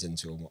what someone's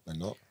into or what they're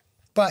not.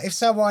 But if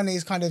someone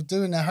is kind of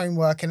doing their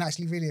homework and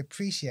actually really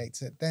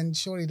appreciates it, then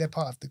surely they're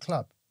part of the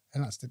club,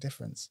 and that's the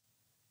difference.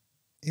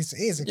 It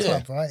is a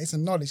club, right? It's a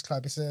knowledge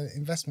club. It's an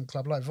investment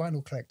club, like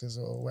vinyl collectors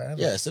or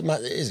whatever. Yeah, it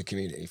is a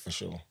community for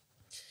sure.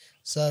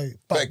 So,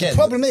 but again, the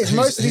problem is,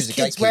 most of these the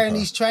kids wearing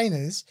these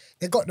trainers,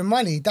 they've got the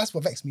money. That's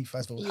what vexed me,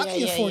 first of all. How can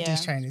you afford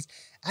these trainers?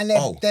 And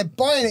they're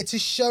buying it to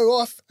show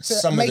off,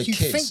 to make you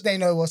think they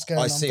know what's going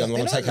on. I see, when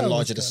I'm taking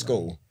Elijah to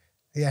school,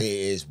 it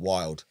is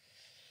wild.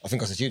 I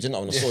think I said to you, didn't I,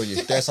 when I saw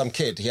you? There's some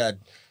kid, he had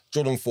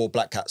Jordan 4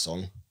 Black Cats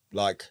on.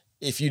 Like,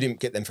 if you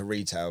didn't get them for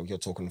retail, you're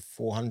talking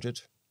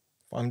 £400,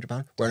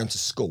 £500, wearing them to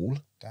school.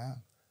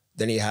 Damn.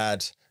 Then he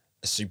had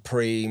a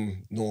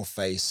Supreme North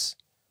Face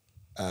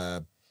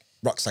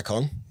rucksack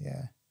on.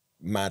 Yeah.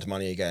 Mad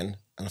money again.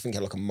 And I think he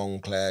had like a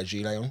Moncler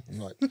gilet on. I'm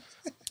like,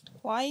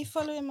 why are you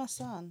following my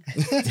son?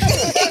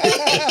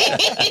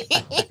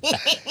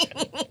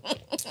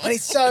 But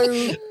it's so...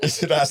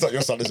 That's not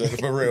your son, is it?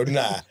 For real?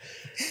 Nah.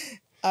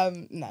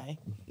 No.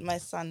 My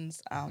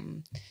son's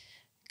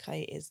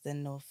coat is the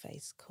North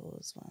Face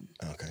Cause one.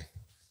 Okay.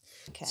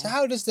 So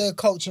how does the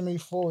culture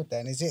move forward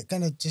then? Is it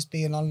going to just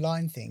be an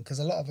online thing? Because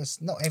a lot of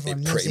us, not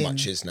everyone lives pretty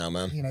much is now,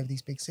 man. You know,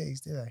 these big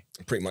cities, do they?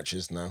 It pretty much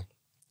is now.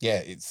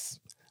 Yeah,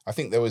 I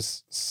think there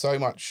was so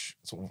much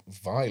sort of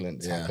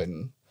violence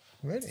happen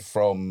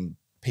from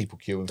people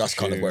queuing That's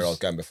for kind shoes. of where I was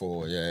going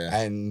before, yeah.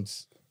 And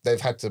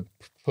they've had to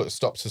put a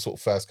stop to sort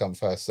of first come,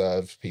 first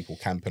served, people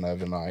camping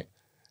overnight.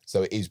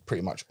 So it is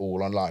pretty much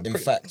all online. In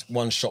fact,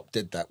 one shop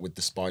did that with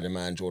the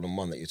Spider-Man Jordan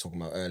 1 that you were talking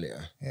about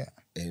earlier. Yeah.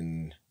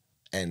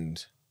 I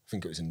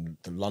think it was in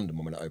the London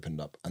one when it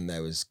opened up, and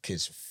there was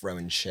kids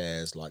throwing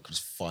chairs, like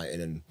just fighting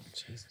and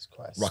Jesus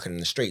Christ, rocking in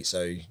the street.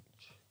 So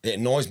it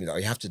annoys me that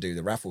you have to do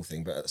the raffle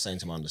thing, but at the same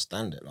time I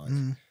understand it. Like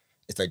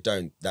if they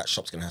don't, that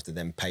shop's going to have to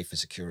then pay for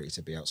security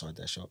to be outside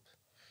their shop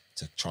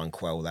to try and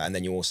quell that. And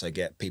then you also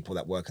get people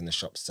that work in the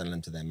shops selling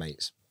them to their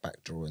mates,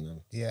 backdrawing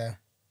them. Yeah.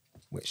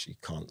 Which you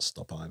can't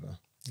stop either.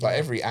 Like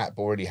every app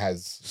already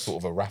has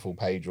sort of a raffle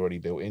page already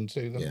built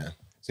into them. Yeah.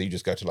 So you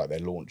just go to like their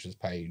launchers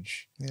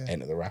page,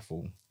 enter the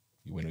raffle,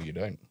 you win or you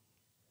don't.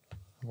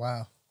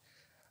 Wow.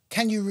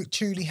 Can you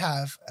truly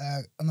have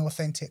an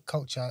authentic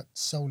culture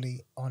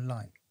solely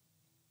online?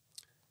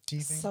 Do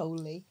you think?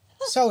 Solely.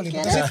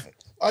 Because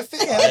I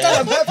think I've done it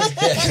on purpose.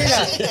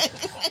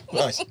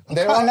 Nice.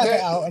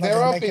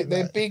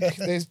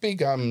 There's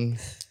big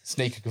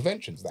sneaker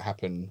conventions that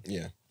happen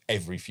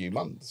every few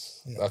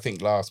months. I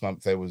think last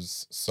month there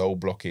was Soul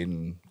Block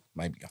in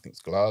I think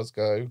it's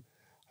Glasgow.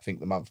 I think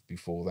the month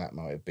before that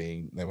might have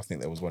been I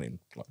think there was one in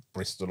like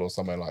Bristol or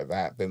somewhere like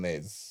that. Then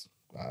there's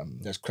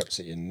Crep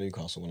City in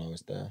Newcastle when I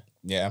was there.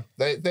 Yeah,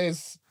 they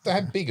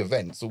have big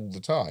events all the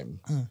time,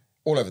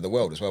 all over the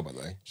world as well. By the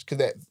way, just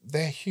because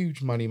they're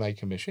huge money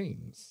maker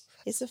machines.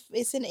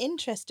 It's an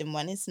interesting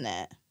one, isn't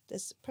it?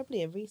 There's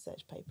probably a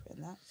research paper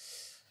in that.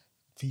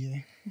 For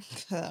you,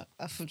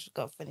 I've just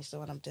got to finish the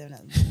one I'm doing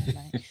at the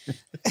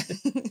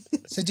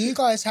moment. So do you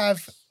guys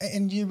have,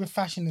 and you with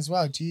fashion as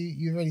well,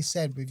 you already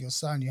said with your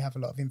son you have a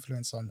lot of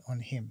influence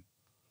on him.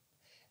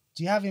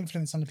 Do you have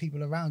influence on the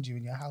people around you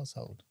in your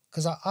household?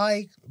 Because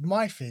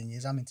my thing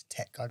is I'm into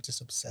tech. I'm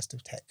just obsessed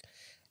with tech.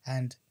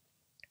 And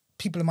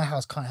people in my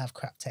house can't have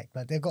crap tech.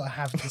 Like they've got to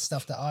have the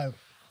stuff that I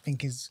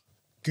think is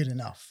good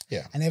enough.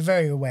 Yeah. And they're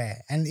very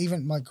aware. And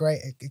even my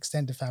great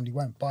extended family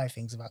won't buy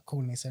things without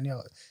calling me and saying,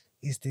 yo,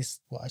 is this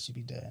what I should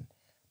be doing?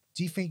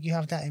 Do you think you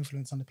have that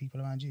influence on the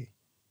people around you?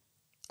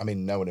 I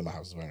mean, no one in my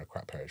house is wearing a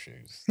crap pair of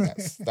shoes.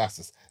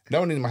 No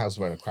one in my house is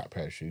wearing a crap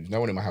pair of shoes.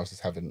 No one in my house is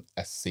having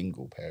a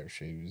single pair of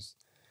shoes.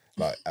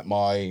 Like at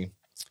my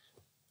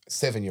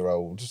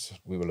 7-year-old,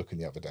 we were looking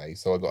the other day,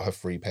 so I got her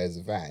 3 pairs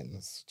of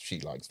Vans. She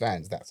likes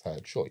Vans, that's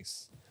her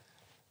choice.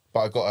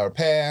 But I got her a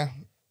pair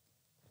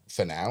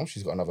for now.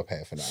 She's got another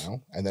pair for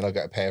now. And then I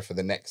got a pair for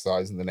the next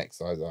size and the next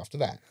size after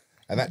that.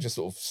 And that just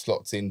sort of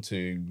slots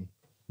into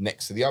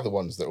next to the other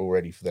ones that are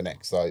already for the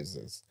next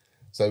sizes.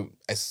 So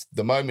as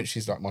the moment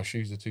she's like, my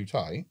shoes are too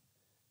tight,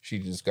 she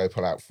just go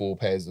pull out 4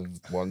 pairs of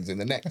ones in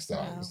the next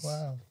size.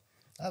 Wow.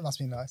 That must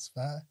be nice for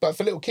her. But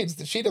for little kids,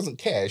 she doesn't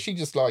care. She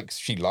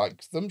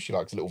likes them. She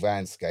likes little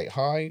Vans skate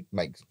high.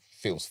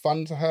 Feels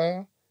fun to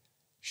her.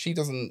 She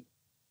doesn't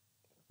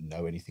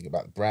know anything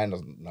about the brand.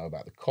 Doesn't know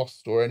about the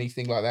cost or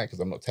anything like that. Because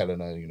I'm not telling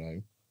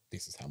her,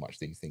 this is how much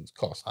these things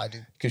cost. I do.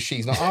 Because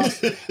she's not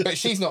asking. But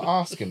she's not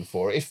asking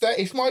for it.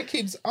 If my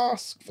kids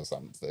ask for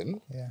something,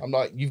 I'm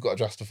like, you've got to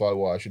justify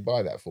why I should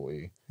buy that for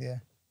you. Yeah.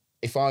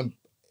 If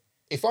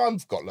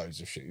I've got loads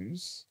of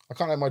shoes, I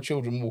can't have my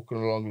children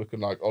walking along looking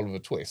like Oliver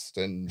Twist.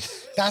 And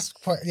that's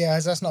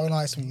not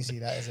nice when you see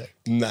that, is it?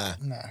 Nah.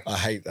 No. I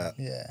hate that.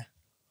 Yeah.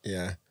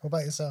 Yeah. What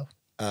about yourself?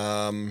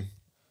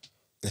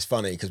 It's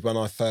funny because when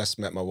I first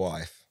met my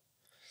wife,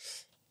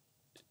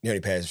 the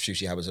only pairs of shoes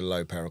she had was a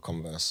low pair of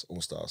Converse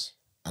All Stars.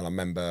 And I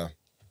remember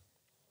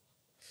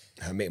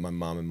her meeting my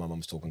mum, and my mum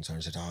was talking to her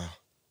and said, "Oh,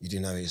 you do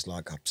know he's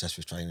like obsessed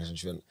with trainers." And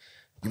she went,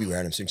 "You'll be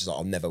wearing them soon." She's like,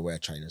 "I'll never wear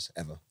trainers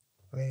ever."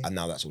 Really? And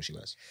now that's all she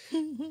wears.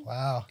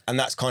 Wow. And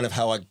that's kind of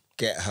how I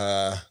get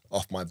her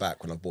off my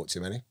back when I've bought too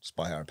many. Just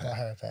buy her a pair. Buy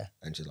her a pair.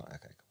 And she's like,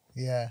 "Okay,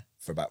 cool." Yeah.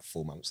 For about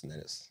 4 months, and then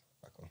it's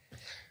back on.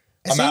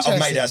 It's I've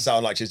made her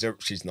sound like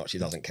she's not. She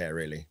doesn't care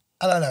really.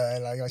 I don't know.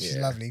 Like, she's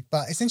lovely,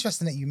 but it's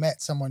interesting that you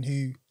met someone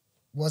who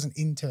wasn't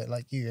into it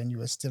like you, and you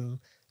were still,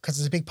 because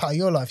it's a big part of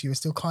your life, you were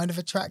still kind of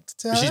attracted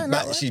to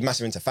her. She's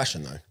massive into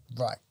fashion though.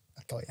 Right.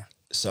 I got you.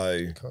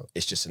 So cool.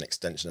 It's just an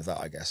extension of that,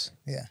 I guess.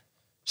 Yeah.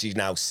 She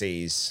now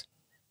sees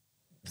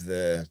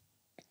the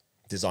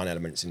design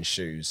elements in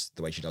shoes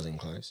the way she does in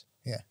clothes.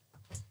 Yeah.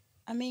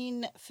 I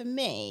mean, for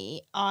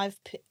me, I've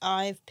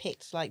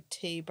picked like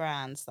 2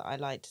 brands that I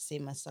like to see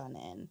my son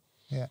in.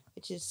 Yeah.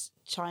 Which is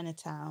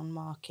Chinatown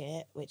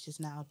Market, which is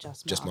now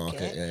Just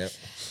Market, yeah.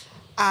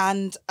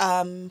 And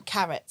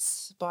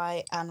Carrots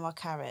by Anwar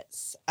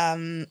Carrots,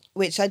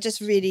 which I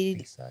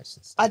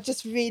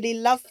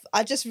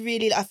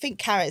think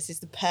Carrots is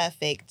the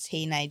perfect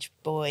teenage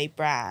boy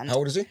brand. How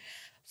old is he?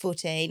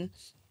 14.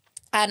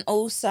 And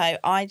also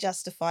I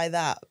justify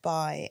that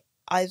by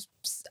I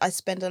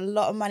spend a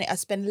lot of money. I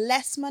spend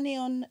less money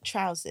on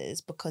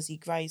trousers because he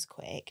grows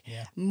quick.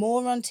 Yeah.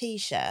 More on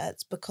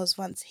t-shirts because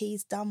once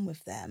he's done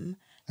with them,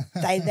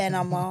 they then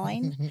are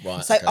mine.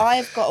 Right, so okay.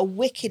 I've got a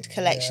wicked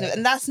collection of,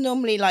 and that's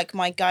normally like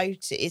my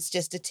go-to. It's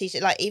just a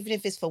t-shirt. Like even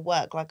if it's for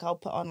work, like I'll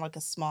put on like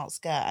a smart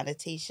skirt and a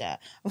t-shirt.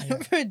 I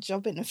went for a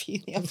job interview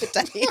the other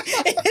day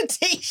in a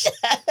t-shirt.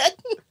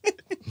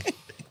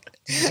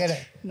 Did you get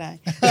it? No.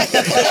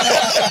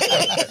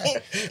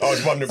 I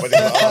was wondering whether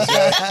you were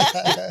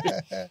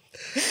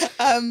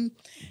asking.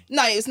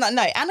 No, it was not.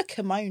 No, and a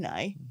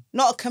kimono.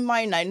 Not a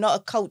kimono, not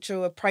a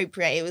cultural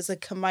appropriate. It was a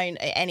kimono.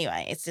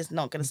 Anyway, it's just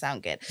not going to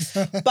sound good.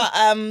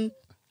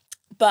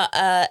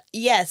 But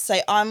yeah, so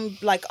I'm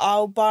like,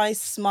 I'll buy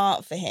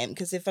smart for him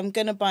because if I'm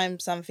going to buy him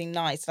something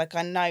nice, like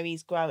I know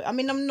he's growing. I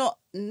mean, I'm not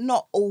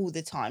all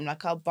the time.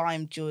 Like I'll buy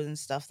him Jordan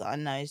stuff that I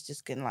know is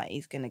just going to like,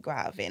 he's going to grow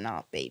out of it in a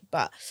heartbeat.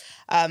 But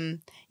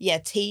yeah,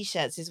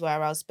 t-shirts is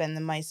where I'll spend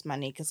the most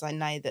money because I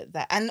know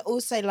that, and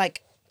also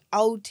like,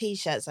 old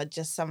t-shirts are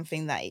just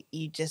something that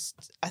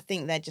I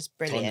think they're just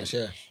brilliant.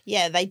 Timeless,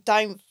 yeah, they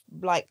don't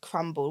like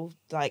crumble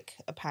like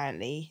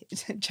apparently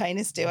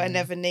trainers do. I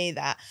never knew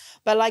that.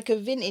 But like a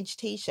vintage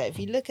t-shirt, if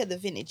you look at the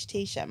vintage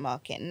t-shirt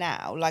market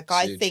now, like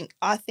I think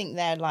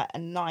they're like a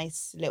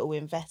nice little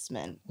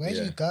investment. Where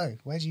do you go?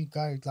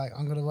 Like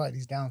I'm gonna write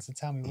these down. So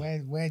tell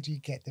me where do you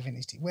get the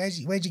vintage where do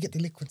you get the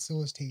Liquid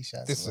Swords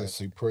t-shirts? This is a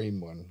Supreme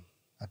one.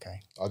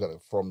 Okay. I got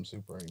it from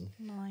Supreme.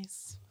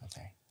 Nice.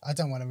 Okay. I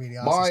don't want to really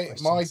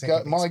ask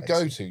my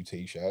go-to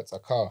t-shirts are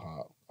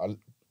Carhartt.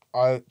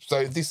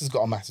 So this has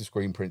got a massive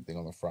screen print thing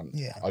on the front.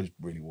 Yeah. I just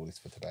really wore this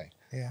for today.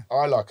 Yeah.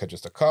 I like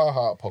just a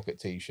Carhartt pocket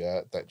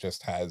t-shirt that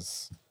just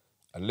has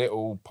a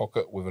little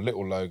pocket with a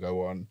little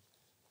logo on,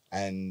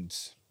 and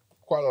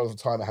quite a lot of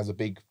the time it has a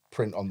big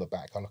print on the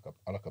back. I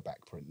like a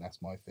back print.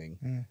 That's my thing.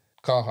 Mm.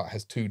 Carhartt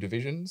has 2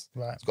 divisions.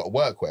 Right. It's got a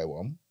workwear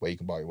one where you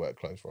can buy your work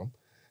clothes from,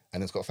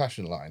 and it's got a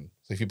fashion line.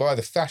 So if you buy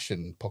the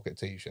fashion pocket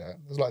t-shirt,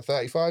 it's like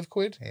 35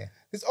 quid. Yeah.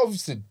 There's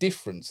obviously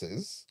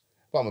differences,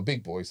 but I'm a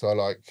big boy, so I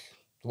like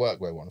the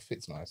workwear one. It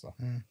fits nicer.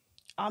 Mm.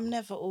 I'm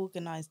never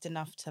organised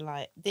enough to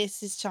like,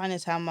 this is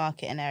Chinatown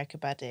Market and Erica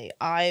Badu.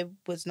 I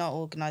was not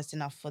organised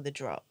enough for the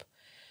drop.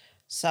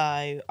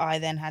 So I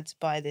then had to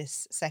buy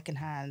this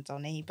secondhand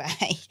on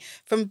eBay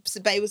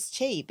but it was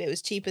cheap. It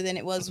was cheaper than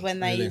it was when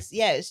they, Really?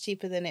 it was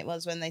cheaper than it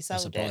was when they I'm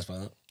sold surprised it. by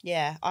that.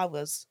 Yeah, I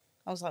was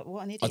like,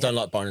 what an idiot. I don't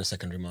like buying in a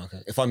secondary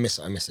market. If I miss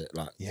it, I miss it.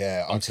 Like,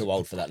 Yeah, I'm too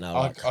old for that now. I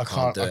Like, I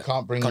can't do it. I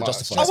can't bring Can't my-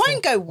 justify I it.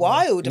 won't go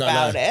wild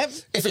about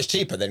it. If it's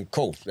cheaper, then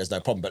cool. There's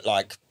no problem. But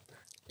like,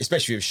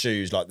 especially with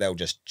shoes, like they'll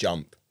just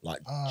jump.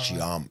 Like,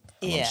 jump.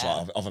 And I'm just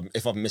Yeah. like,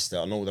 if I've missed it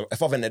on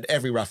if I've entered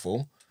every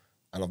raffle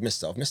and I've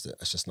missed it.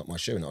 It's just not my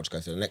shoe, and I'll just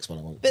go for the next one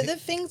I want. But the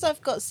things I've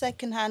got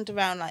secondhand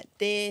around, like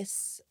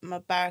this, my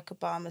Barack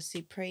Obama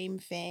Supreme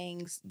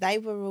things, they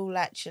were all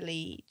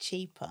actually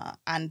cheaper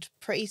and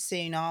pretty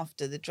soon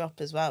after the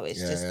drop as well. It's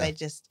Yeah, just, yeah. they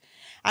just,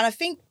 and I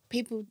think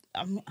people.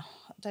 I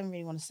don't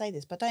really want to say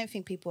this, but I don't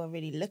think people are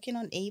really looking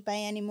on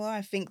eBay anymore.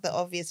 I think the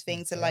obvious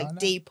things are like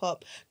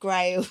Depop,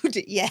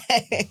 Grailed. Yeah.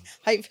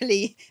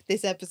 Hopefully,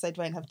 this episode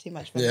won't have too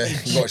much. Yeah,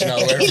 watch now.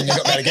 Everything you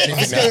got better get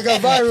anything. It's gonna go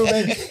viral,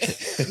 baby.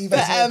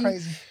 eBay's going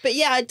crazy. But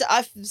yeah,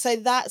 so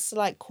that's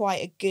like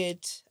quite a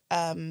good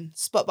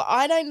spot. But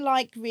I don't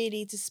like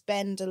really to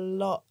spend a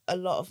lot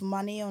of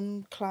money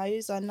on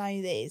clothes. I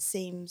know that it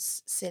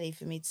seems silly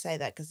for me to say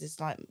that because it's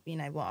like, you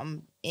know, what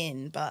I'm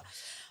in, but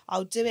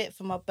I'll do it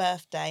for my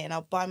birthday and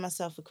I'll buy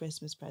myself a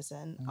Christmas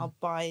present. I'll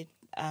buy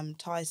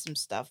Ty some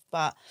stuff,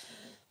 but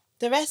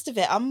the rest of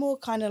it, I'm more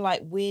kind of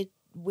like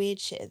weird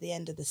shit at the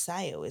end of the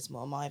sale is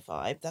more my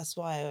vibe. That's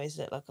why I always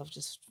look like I've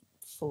just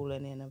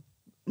fallen in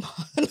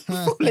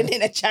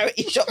a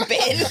charity shop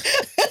bin.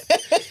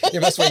 Yeah,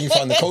 that's where you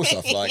find the cool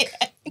stuff. Like,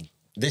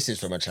 this is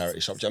from a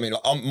charity shop. Do you know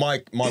what I mean?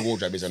 Like, my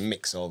wardrobe is a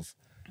mix of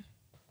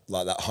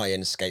like that high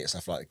end skater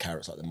stuff, like the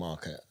Carrots, like the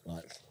Market,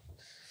 like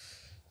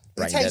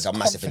Brain Dead. I'm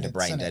massive into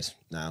Brain Dead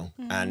now,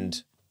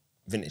 and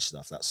vintage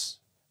stuff.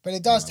 But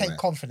it does take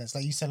confidence,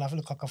 like you said. Like, I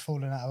look like I've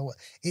fallen out.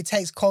 It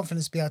takes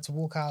confidence to be able to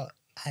walk out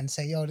and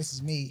say, "Yo, this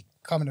is me.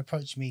 Come and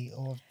approach me,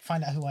 or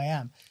find out who I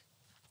am."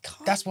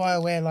 That's why I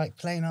wear like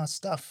plain ass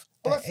stuff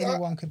that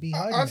anyone could be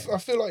hiding. I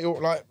feel like you're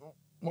like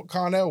what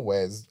Carnell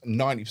wears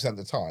 90% of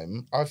the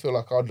time. I feel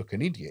like I'd look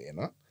an idiot in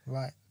it.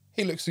 Right.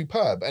 He looks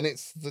superb, and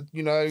it's the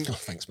Oh,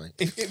 thanks, mate.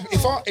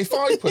 If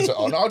I put it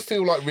on, I'd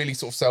feel like really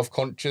sort of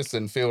self-conscious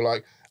and feel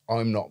like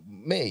I'm not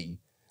me.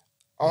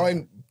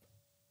 I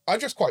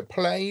dress quite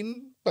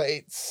plain, but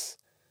it's,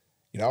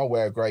 you know, I'll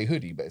wear a grey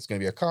hoodie, but it's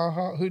going to be a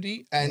Carhartt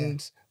hoodie, and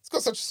it's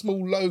got such a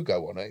small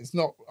logo on it. It's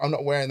not. I'm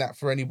not wearing that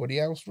for anybody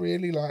else,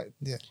 really. Like,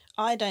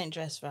 I don't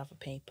dress for other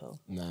people.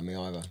 No, me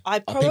either. I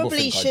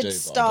probably should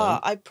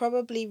start. I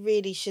probably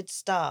really should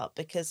start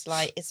because,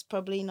 like, it's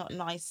probably not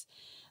nice.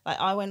 Like,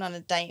 I went on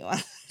a date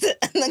once,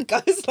 and the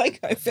guy's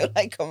like, I feel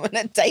like I'm on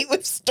a date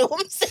with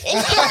Stormzy.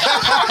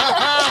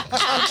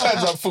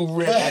 Turns up full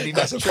red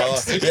Adidas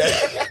tracksuit.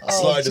 Yeah.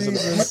 Oh,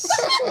 Jesus.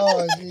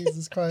 Oh,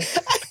 Jesus Christ.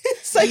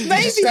 So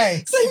maybe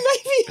I...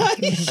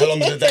 How long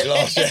did the date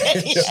last?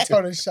 Just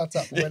told him shut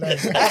up.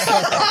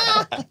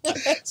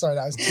 Sorry,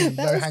 that was too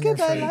low hanging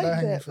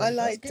fruit. I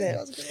liked it.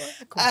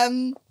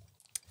 Cool.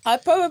 I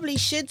probably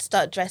should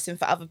start dressing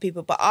for other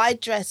people, but I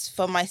dress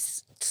for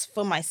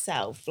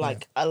myself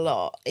like a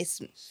lot. It's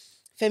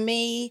for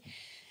me,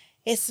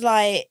 it's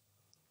like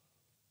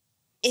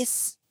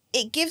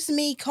it gives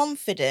me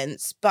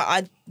confidence, but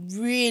I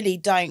really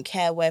don't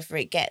care whether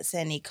it gets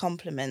any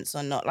compliments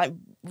or not. Like,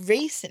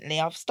 recently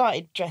I've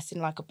started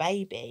dressing like a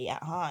baby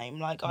at home.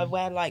 Like, I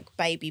wear like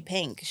baby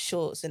pink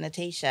shorts and a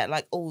t-shirt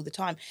like all the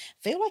time.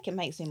 I feel like it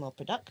makes me more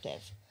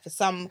productive for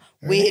some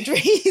weird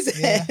reason.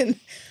 Yeah.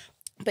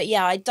 But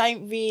yeah, I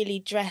don't really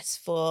dress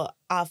for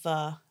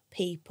other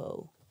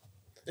people.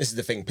 This is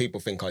the thing, people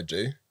think I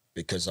do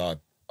because of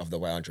the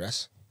way I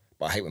dress,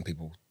 but I hate when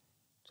people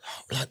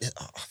like this.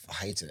 I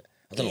hate it.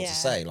 I don't know what to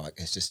say. Like,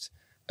 it's just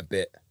a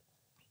bit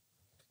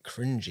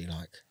cringy.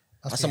 Like,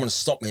 I had someone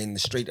stop me in the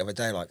street the other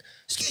day, like,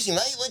 "Excuse me,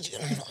 mate, where'd you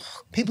go?"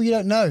 People you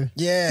don't know.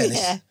 Yeah.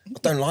 I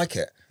don't like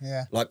it.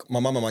 Yeah. Like, my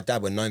mum and my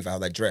dad were known for how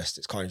they dressed.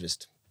 It's kind of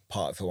just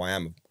part of who I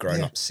am,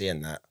 growing up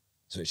seeing that.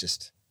 So it's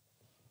just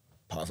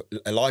part of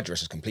it. Elijah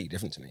dress is completely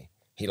different to me.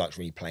 He likes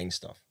really plain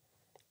stuff.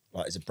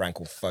 Like, there's a brand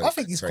called Folk. I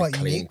think he's quite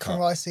unique from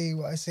what I see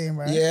him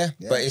wearing. Yeah,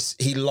 but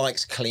he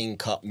likes clean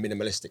cut,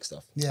 minimalistic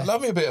stuff. Yeah. I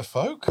love me a bit of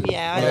folk.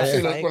 Yeah, I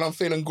love folk. When I'm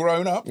feeling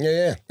grown up.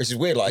 Yeah. Which is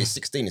weird. Like, he's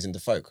 16, he's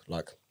into folk.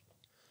 Like,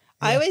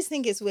 I always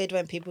think it's weird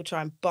when people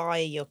try and buy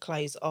your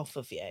clothes off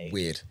of you.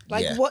 Weird.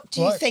 Like, what do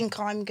you think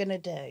I'm gonna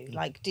do?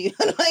 Like, do you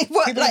like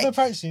what? People have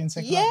approached you and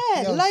said,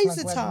 loads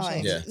of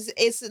times. Yeah.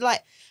 It's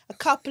like a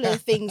couple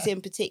of things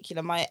in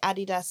particular. My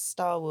Adidas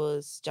Star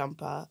Wars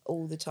jumper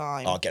all the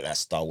time. I'll get that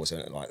Star Wars in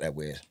it. Like, they're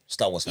weird.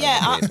 Star Wars fans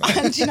are weird.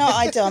 And do you know what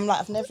I do? I'm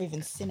like, I've never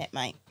even seen it,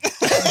 mate.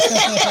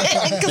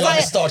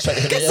 Like Star Trek.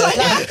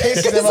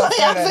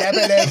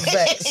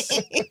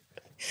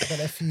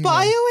 But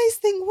I always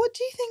think, what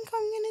do you think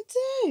I'm going to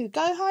do?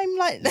 Go home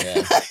like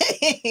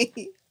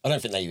that? I don't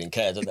think they even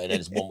care, do they? They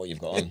just want what you've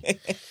got on.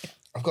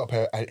 I've got a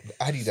pair of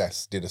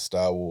Adidas did a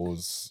Star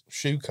Wars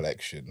shoe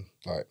collection.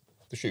 Like,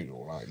 the shoes are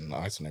all right and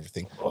nice and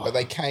everything. But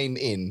they came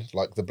in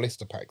like the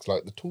blister packs,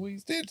 like the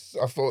toys did.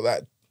 I thought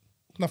that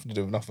nothing to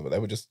do with nothing, but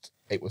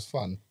it was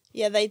fun.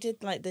 Yeah, they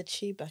did like the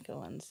Chewbacca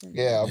ones.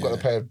 Yeah, I've got a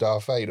pair of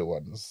Darth Vader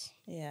ones.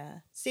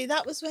 Yeah. See,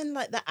 that was when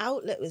like the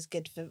outlet was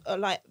good for, or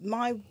like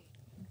my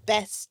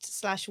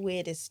best /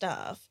 weirdest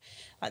stuff,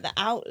 like the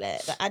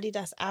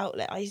Adidas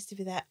outlet. I used to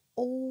be there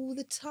all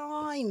the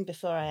time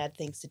before I had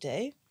things to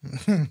do.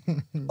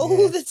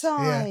 All the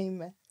time.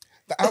 Yeah.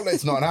 The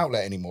outlet's not an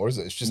outlet anymore, is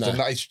it? It's just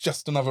it's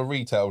just another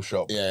retail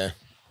shop. Yeah, a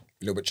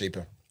little bit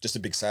cheaper. Just a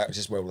big sale. It's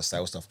just where all the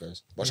sale stuff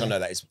goes. Which I know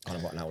that is kind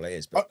of what an outlet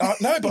is. But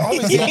no, but I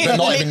was not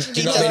even. Do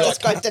you know what I mean?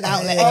 Described an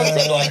outlet.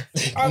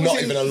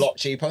 Not even a lot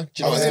cheaper.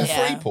 Do you know I was in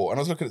Freeport and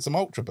I was looking at some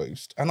Ultra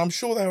Boost, and I'm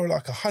sure they were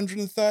like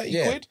 130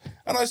 quid.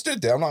 And I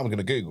stood there. I'm like, I'm going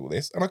to Google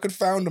this, and I could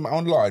found them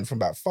online from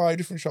about 5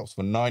 different shops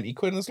for 90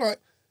 quid. And I was like,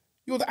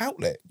 You're the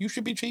outlet. You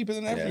should be cheaper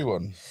than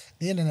everyone.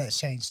 The internet's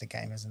changed the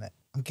game, hasn't it?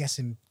 I'm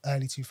guessing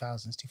early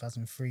 2000s,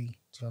 2003,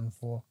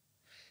 2004.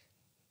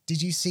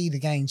 Did you see the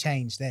game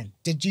change then?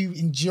 Did you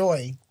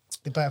enjoy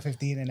the birth of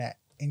the internet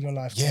in your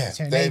life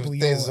to enable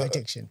your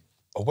addiction?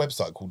 A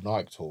website called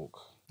Nike Talk.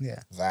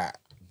 Yeah. That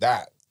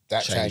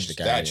changed the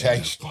game. That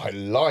changed my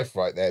life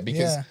right there,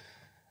 because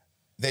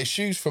there's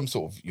shoes from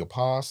sort of your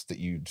past that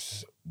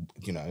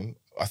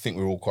I think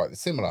we're all quite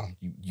similar.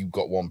 You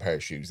got one pair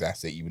of shoes,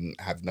 that's it. You wouldn't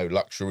have no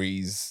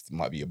luxuries. It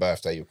might be your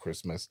birthday or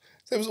Christmas.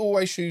 So there was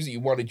always shoes that you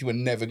wanted, you were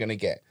never going to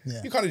get.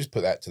 Yeah. You kind of just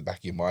put that to the back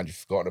of your mind. You've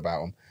forgotten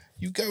about them.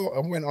 I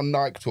went on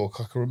Nike Talk.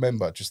 I can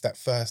remember just that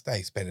first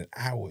day spending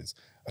hours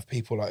of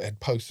people like had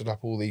posted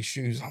up all these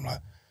shoes. I'm like,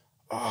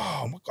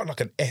 oh my God,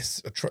 like a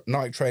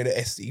Nike Trader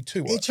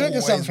SC2. It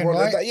triggers something,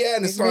 right? That. Yeah,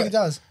 and it really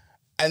does.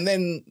 And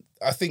then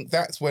I think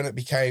that's when it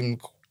became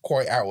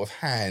quite out of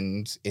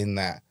hand, in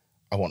that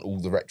I want all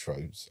the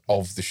retros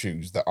of the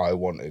shoes that I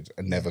wanted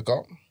and never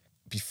got.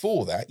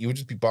 Before that, you would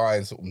just be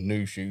buying sort of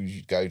new shoes.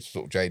 You'd go to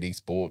sort of JD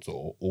Sports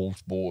or All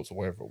Sports or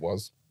wherever it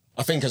was.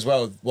 I think as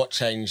well, what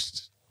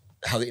changed,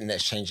 how the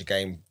internet's changed the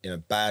game in a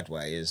bad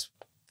way, is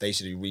they used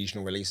to do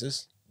regional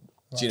releases.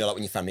 Right. So, like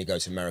when your family go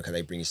to America,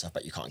 they bring you stuff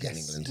back you can't get in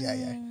England.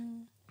 Yeah.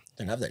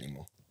 Don't have that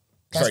anymore.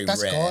 It's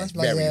that's very rare. Like,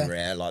 very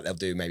rare. Like they'll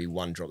do maybe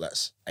one drop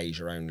that's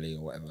Asia only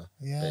or whatever.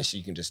 Yeah. But so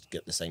you can just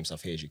get the same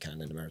stuff here as you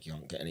can in America. You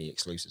can't get any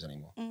exclusives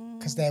anymore.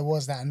 Because there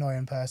was that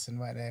annoying person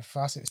right there.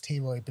 For us, it was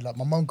T-Roy. He'd be like,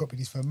 my mum got me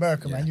these for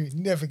America, man. You would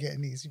never get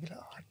these. You'd be like,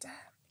 oh, damn.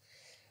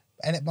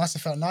 And it must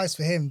have felt nice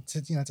for him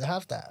to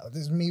have that.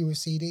 There's me with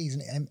CDs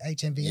and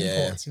HMV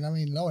imports. You know what I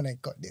mean? No one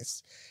ain't got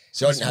this.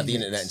 So I didn't have the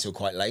internet until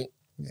quite late.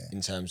 Yeah.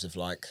 In terms of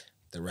like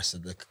the rest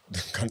of the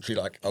country,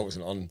 like I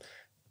wasn't on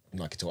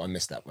Nike Talk. I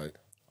missed that boat.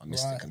 I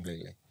missed it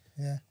completely.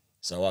 Yeah.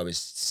 So I was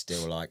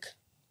still like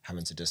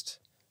having to just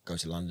go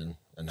to London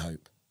and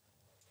hope,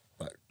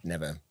 but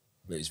never.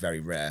 It was very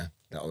rare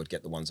that I would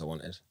get the ones I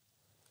wanted.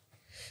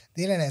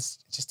 The internet's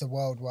just a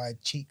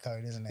worldwide cheat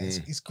code, isn't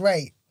it? It's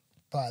great,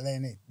 but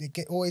then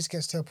it always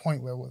gets to a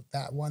point where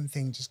that one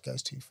thing just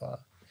goes too far,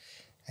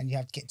 and you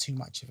have to get too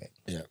much of it.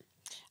 Yeah.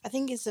 I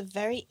think it's a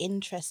very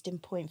interesting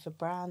point for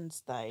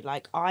brands, though.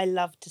 Like, I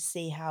love to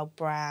see how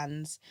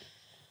brands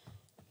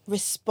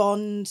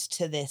respond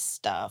to this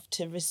stuff,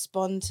 to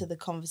respond to the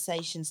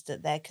conversations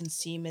that their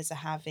consumers are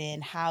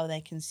having, how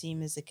their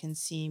consumers are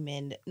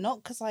consuming.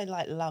 Not because I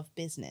love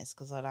business,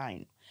 because I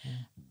don't,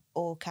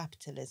 or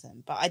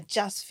capitalism, but I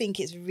just think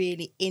it's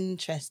really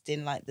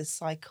interesting, like the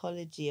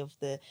psychology of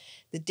the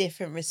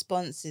different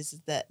responses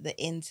that the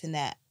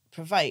internet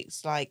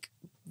provokes, like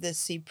the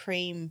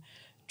Supreme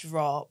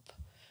drop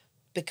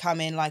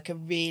becoming like a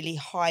really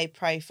high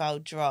profile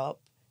drop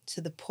to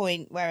the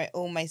point where it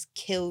almost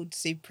killed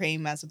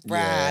Supreme as a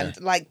brand.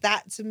 Yeah. Like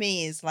that to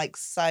me is like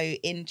so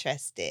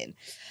interesting.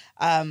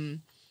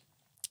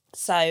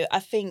 So I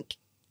think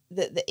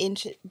that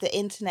the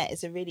internet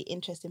is a really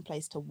interesting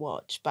place to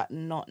watch, but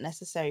not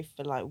necessarily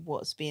for like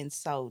what's being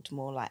sold,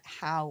 more like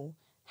how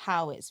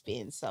it's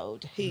being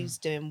sold, who's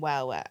doing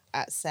well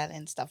at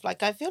selling stuff.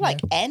 Like I feel like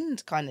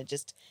End kind of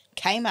just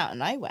came out of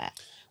nowhere.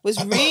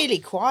 Was really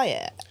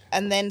quiet,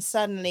 and then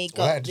suddenly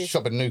got they had a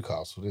shop in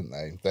Newcastle, didn't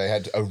they? They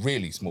had a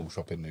really small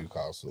shop in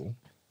Newcastle.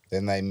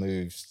 Then they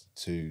moved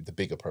to the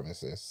bigger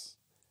premises,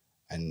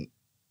 and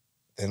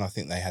then I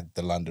think they had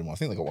the London one. I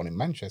think they got one in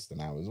Manchester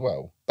now as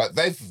well. But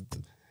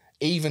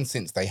even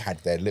since they had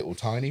their little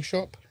tiny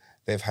shop,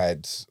 they've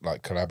had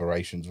like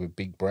collaborations with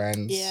big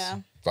brands,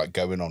 like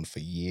going on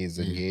for years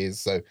and years.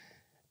 So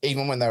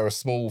even when they were a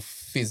small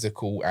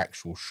physical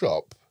actual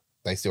shop,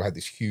 they still had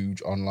this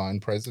huge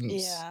online presence.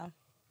 Yeah.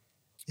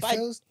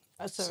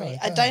 Sorry,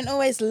 I don't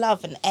always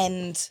love an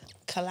End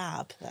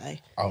collab though.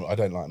 Oh, I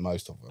don't like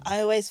most of them. I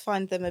always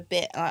find them a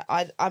bit.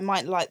 I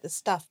might like the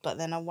stuff, but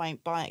then I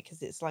won't buy it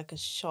because it's like a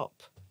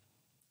shop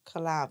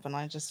collab, and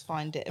I just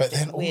find it a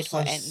bit weird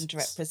what End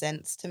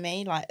represents to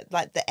me.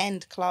 Like the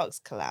End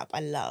Clark's collab, I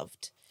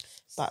loved,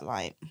 but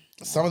like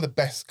some of the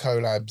best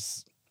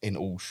collabs in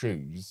all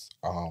shoes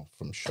are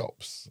from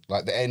shops,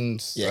 like the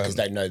End. Yeah, because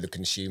they know the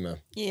consumer.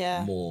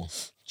 More.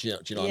 Do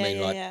you know what I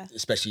mean? Like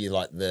especially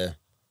like the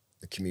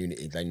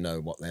community, they know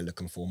what they're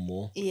looking for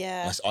more.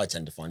 Yeah. I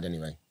tend to find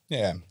anyway.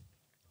 Yeah.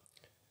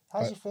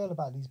 How do you feel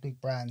about these big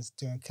brands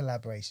doing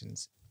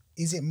collaborations?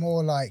 Is it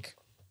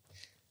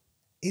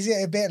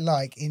a bit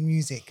like in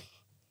music,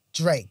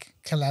 Drake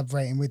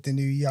collaborating with the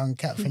new young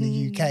cat from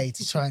the UK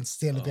to try and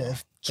steal a bit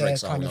of their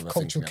kind of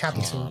cultural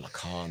capital? I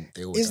can't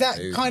deal with Is that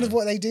dude, kind man. of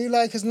what they do?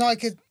 Like, because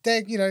Nike,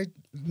 they're,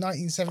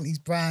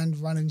 1970s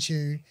brand, running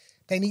shoe,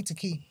 they need to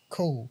keep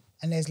cool.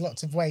 And there's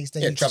lots of ways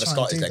they need Travis to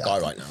try Scott and is do their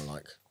that. guy right now.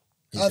 Like,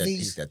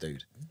 he's their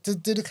dude. Do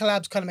the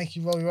collabs kind of make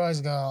you roll your eyes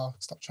and go, oh,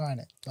 stop trying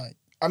it? Like,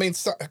 I mean,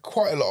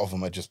 quite a lot of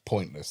them are just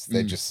pointless.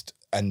 They're just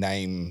a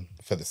name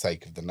for the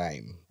sake of the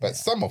name. But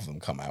some of them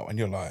come out and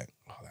you're like,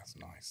 oh, that's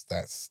nice.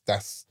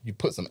 That's you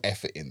put some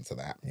effort into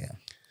that. Yeah.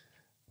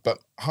 But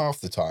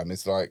half the time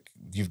it's like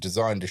you've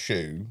designed a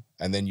shoe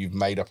and then you've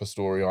made up a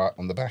story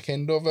on the back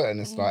end of it, and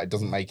it's like it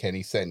doesn't make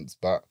any sense.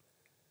 But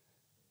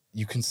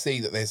you can see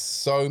that there's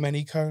so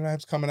many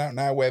collabs coming out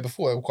now, where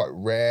before they were quite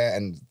rare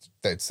and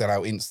they'd sell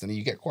out instantly.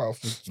 You get quite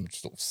often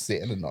sort of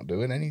sitting and not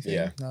doing anything.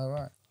 Yeah. No,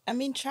 right. I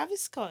mean,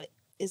 Travis Scott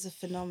is a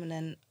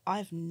phenomenon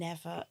I've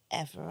never,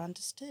 ever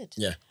understood.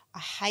 Yeah. I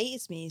hate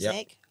his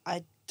music. I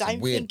a don't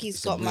weird- think he's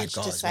he's a got weird much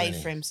guy to as say well,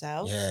 isn't for he?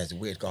 himself. Yeah, he's a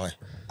weird guy.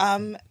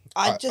 I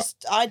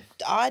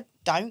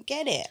don't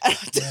get it. I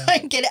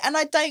don't get it. And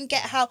I don't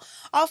get how,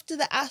 after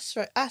the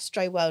Astro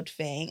World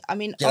thing, I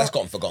mean... Yeah, that's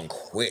gotten forgotten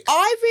quick.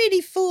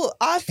 I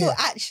thought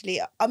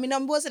actually, I mean, I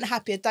wasn't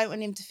happy. I don't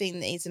want him to think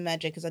that he's a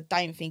murderer because I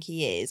don't think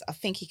he is. I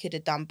think he could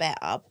have done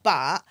better.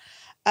 But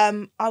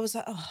I was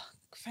like, oh,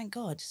 thank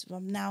God.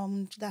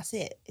 That's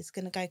it. It's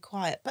going to go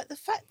quiet. But the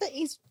fact that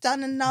he's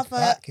done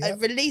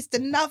released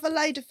another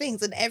load of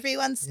things and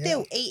everyone's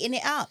still eating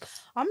it up.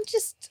 I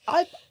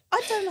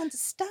don't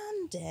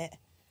understand it.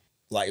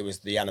 Like, it was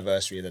the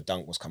anniversary of the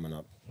dunk was coming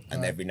up,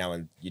 and every now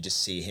and you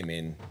just see him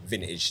in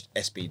vintage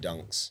SB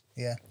dunks.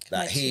 Yeah.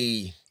 That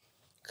he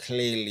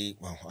clearly,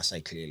 well, I say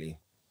clearly,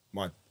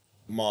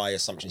 my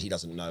assumption is he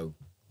doesn't know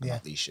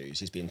about these shoes.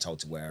 He's being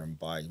told to wear them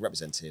by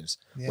representatives,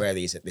 wear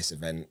these at this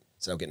event,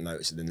 so they'll get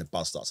noticed, and then the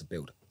buzz starts to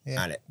build.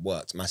 Yeah. And it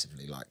worked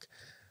massively. Like,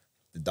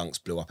 the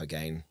dunks blew up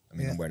again. I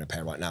mean, I'm wearing a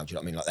pair right now. Do you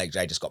know what I mean? Like,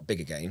 they just got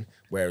big again,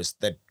 whereas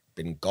they'd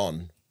been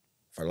gone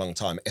for a long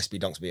time. SB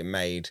dunks were being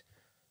made,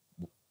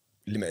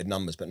 limited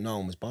numbers, but no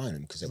one was buying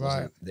them because it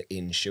wasn't the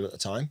in shoe at the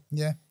time.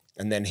 Yeah.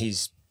 And then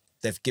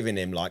they've given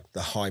him like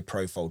the high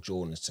profile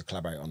Jordans to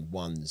collaborate on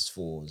 1s,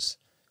 4s,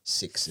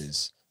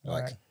 6s.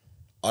 Like,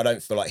 I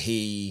don't feel like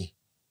he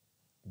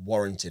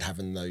warranted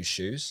having those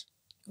shoes.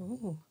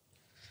 Ooh.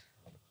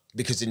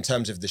 Because in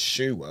terms of the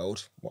shoe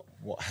world,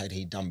 what had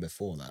he done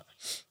before that?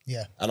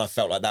 Yeah. And I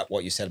felt like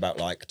what you said about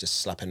like just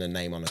slapping a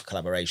name on a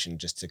collaboration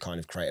just to kind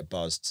of create a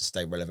buzz to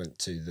stay relevant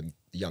to the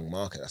young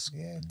market. That's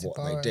what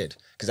they did.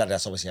 Because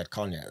Adidas obviously had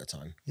Kanye at the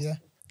time. Yeah.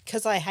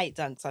 Because I hate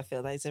dunks, I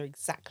feel those are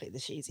exactly the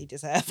shoes he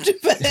deserved.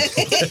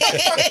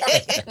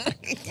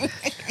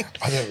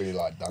 I don't really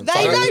like dunks.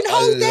 They don't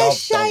hold their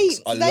shape.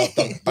 I love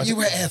dunks. But you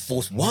wear Air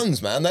Force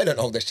Ones, man. They don't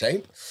hold their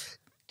shape.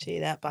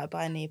 True that, but I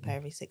buy a new pair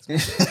every 6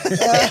 months.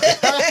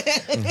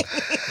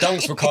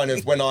 Dunks were kind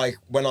of when I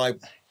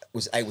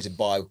was able to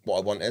buy what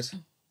I wanted.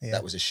 Yeah.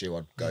 That was a shoe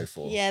I'd go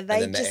for. Yeah, and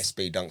then the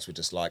SB dunks were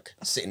just like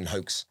sitting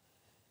hoax.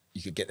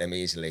 You could get them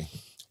easily.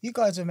 You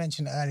guys were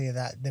mentioning earlier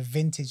that the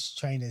vintage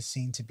trainers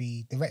seem to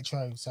be the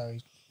retro.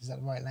 Sorry, is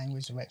that the right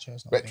language? The retro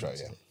is not retro.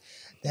 Vintage. Yeah,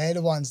 they're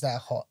the ones that are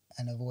hot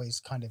and have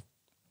always kind of.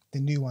 The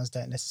new ones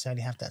don't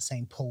necessarily have that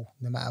same pull,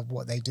 no matter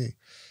what they do.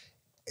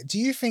 Do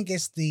you think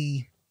it's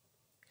the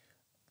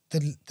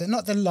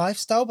not the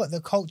lifestyle, but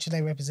the culture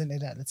they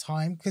represented at the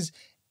time? Because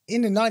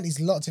in the 90s,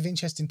 lots of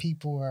interesting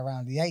people were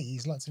around. The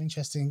 80s, lots of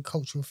interesting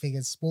cultural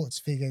figures, sports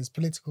figures,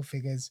 political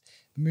figures,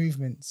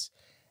 movements.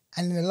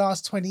 And in the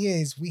last 20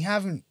 years,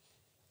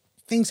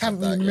 things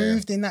haven't really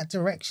moved in that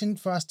direction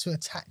for us to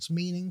attach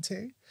meaning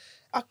to.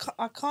 I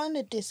kind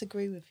of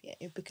disagree with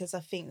you because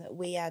I think that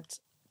we had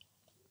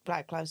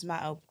Black Lives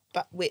Matter,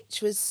 but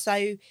which was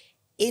so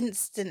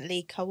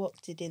instantly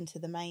co-opted into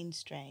the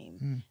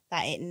mainstream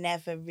that it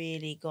never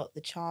really got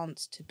the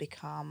chance to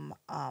become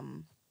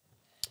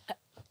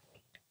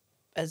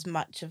as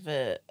much of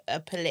a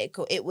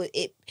political.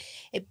 It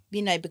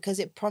because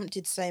it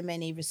prompted so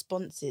many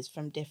responses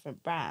from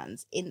different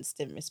brands,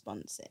 instant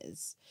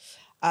responses.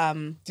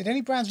 Did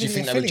any brands do you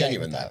really think they were affiliate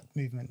genuine with that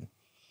movement?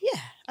 Yeah,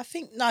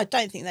 I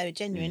don't think they were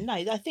genuine. No,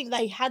 I think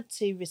they had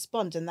to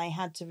respond, and they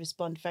had to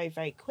respond very,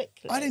 very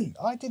quickly.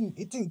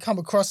 It didn't come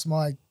across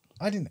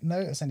I didn't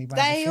notice any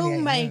brands. They all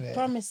made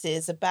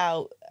promises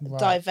about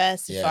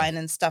diversifying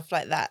and stuff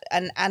like that,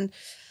 and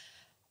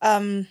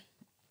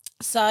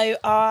so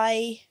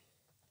I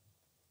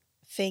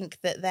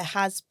think that there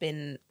has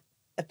been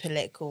a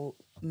political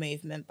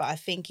movement, but I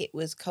think it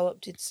was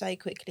co-opted so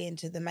quickly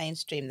into the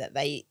mainstream that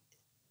they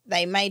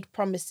made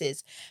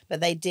promises, but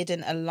they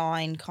didn't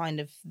align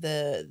kind of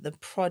the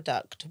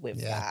product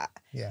with that.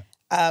 Yeah.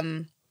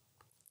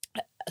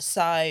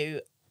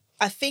 So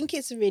I think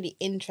it's a really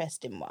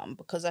interesting one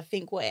because I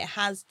think what it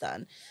has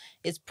done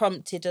is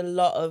prompted a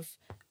lot of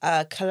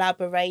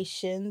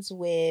collaborations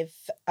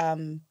with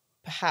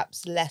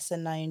perhaps lesser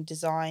known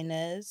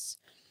designers.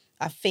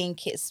 I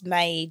think it's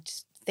made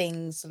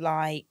things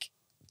like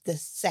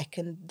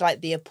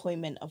the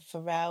appointment of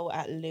Pharrell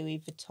at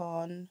Louis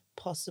Vuitton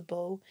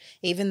possible.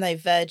 Even though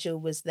Virgil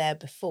was there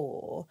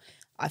before,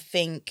 I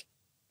think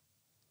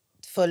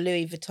for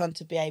Louis Vuitton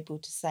to be able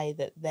to say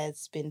that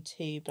there's been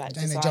 2 black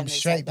designers. And they jumped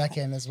straight back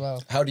in as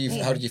well. How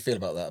did you feel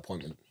about that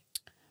appointment?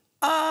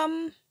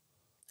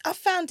 I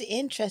found it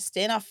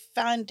interesting. I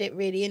found it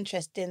really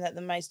interesting that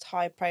the most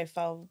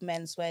high-profile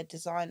menswear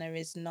designer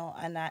is not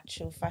an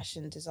actual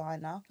fashion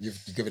designer. You've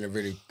given a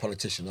really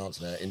politician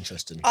answer there.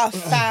 Interesting. I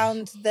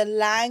found the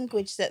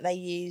language that they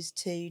used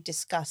to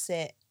discuss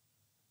it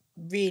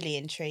really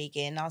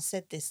intriguing. I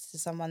said this to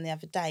someone the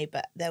other day,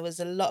 but there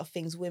was a lot of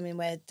things women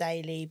wear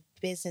daily,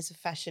 Business of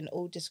Fashion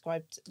all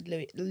described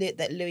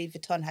that Louis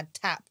Vuitton had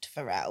tapped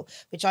Pharrell,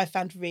 which I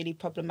found really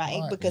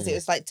problematic because it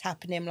was like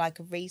tapping him like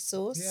a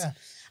resource. Yeah.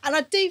 And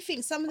I do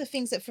think some of the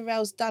things that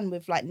Pharrell's done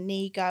with like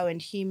Nego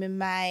and Human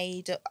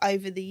Made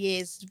over the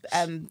years,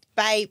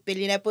 Bape,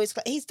 Billionaire Boys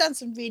Club, he's done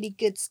some really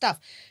good stuff.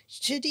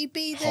 Should he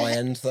be the high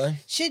end though?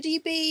 Should he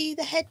be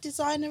the head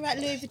designer at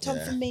Louis Vuitton?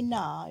 Yeah. For me,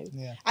 no.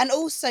 Yeah. And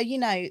also, you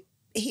know,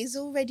 he's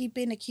already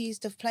been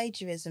accused of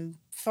plagiarism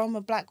from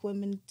a black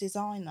woman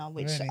designer,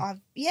 which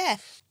Really?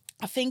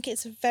 I think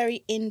it's a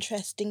very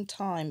interesting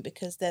time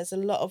because there's a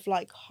lot of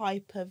like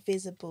hyper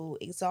visible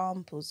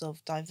examples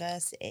of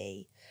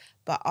diversity,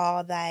 but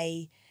are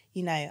they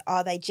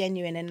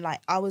genuine? And like,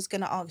 I was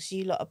going to ask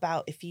you lot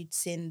about if you'd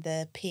seen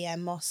the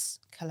PM Moss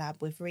collab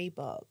with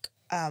Reebok.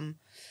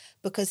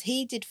 Because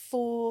he did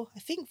 4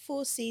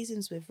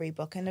 seasons with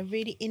Reebok, and a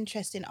really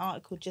interesting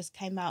article just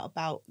came out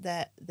about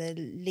the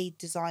lead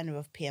designer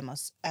of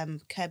PMOS,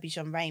 Kirby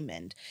Jean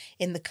Raymond,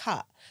 in The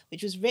Cut,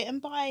 which was written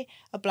by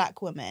a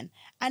black woman,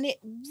 and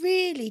it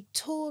really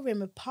tore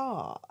him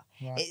apart.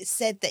 Right. It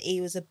said that he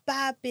was a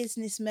bad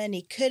businessman,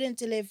 he couldn't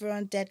deliver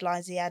on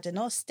deadlines, he had an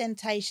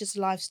ostentatious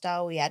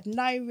lifestyle, he had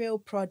no real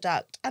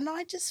product. And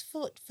I just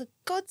thought, for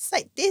God's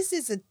sake, this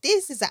is an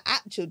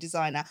actual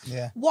designer.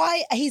 Yeah.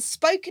 Why? He's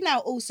spoken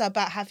out also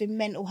about having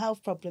mental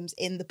health problems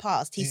in the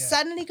past. He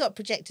suddenly got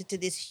projected to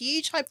this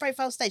huge high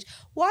profile stage.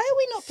 Why are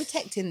we not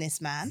protecting this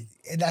man?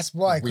 And that's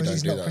why, because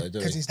he's not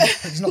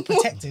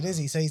protected, is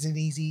he? So he's an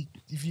easy,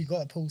 if you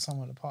got to pull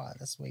someone apart,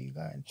 that's where you're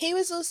going. He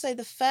was also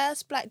the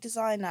first black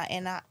designer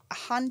in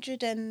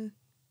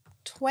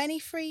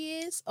 123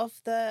 years of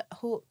the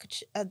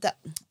haute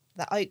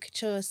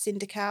couture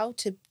syndicale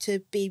to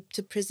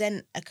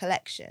present a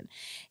collection.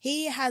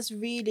 He has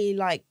really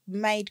like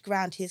made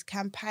ground. His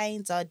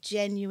campaigns are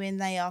genuine,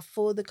 they are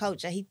for the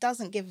culture. He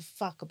doesn't give a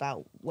fuck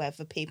about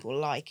whether people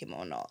like him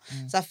or not.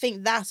 So I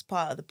think that's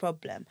part of the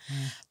problem.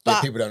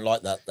 But people don't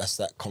like that. That's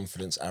that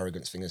confidence,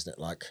 arrogance thing, isn't it?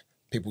 Like,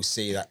 people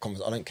see that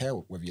confidence. I don't care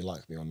whether you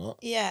like me or not.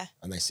 Yeah.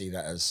 And they see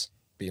that as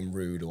being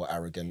rude or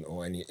arrogant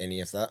or any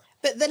of that.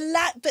 But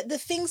the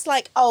things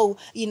like,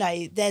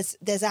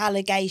 there's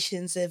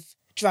allegations of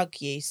drug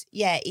use.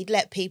 Yeah, he'd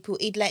let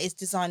his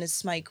designers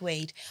smoke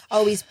weed.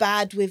 Oh, he's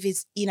bad with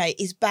his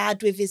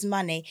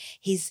money.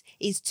 He's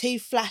too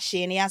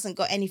flashy and he hasn't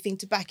got anything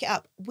to back it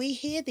up. We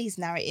hear these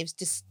narratives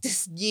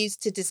just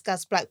used to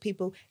discuss black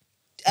people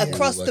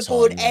across the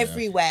board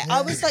everywhere. Yeah.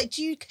 I was like,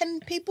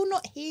 can people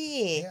not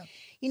hear? Yeah.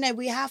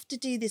 We have to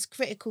do this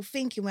critical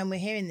thinking when we're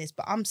hearing this,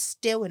 but I'm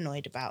still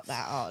annoyed about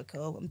that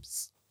article. I'm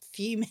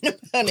fuming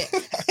about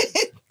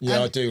it.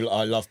 Yeah, I do.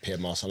 I love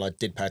PMS, and I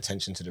did pay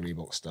attention to the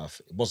Reebok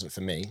stuff. It wasn't for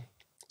me.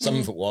 Some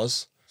of it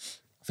was.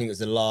 I think it was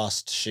the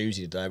last shoes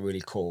he did. They were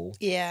really cool.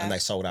 Yeah. And they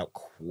sold out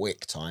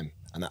quick time,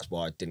 and that's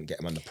why I didn't get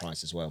them under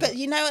price as well. But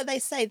you know what they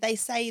say? They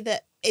say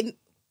that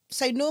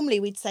so normally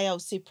we'd say,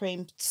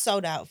 Supreme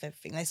sold out of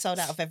everything. They sold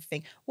out of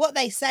everything. What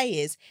they say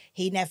is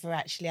he never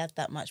actually had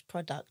that much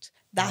product.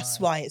 That's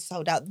why it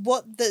sold out.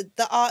 What the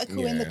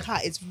article in The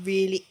Cut is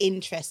really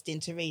interesting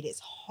to read. It's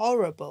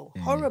horrible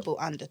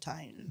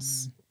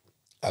undertones.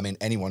 I mean,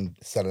 anyone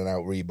selling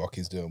out Reebok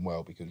is doing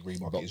well because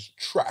Reebok is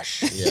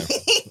trash. Yeah.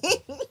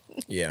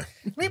 Yeah.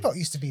 Reebok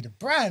used to be the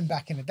brand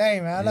back in the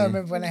day, man. I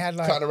remember when they had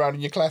like... Cutting around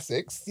in your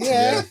classics.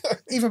 Yeah.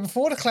 Even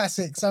before the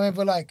classics. I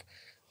remember like,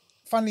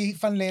 funnily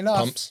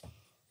enough...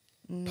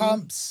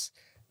 Pumps,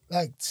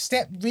 like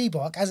Step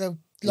Reebok as a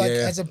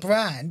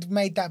brand,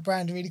 made that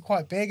brand really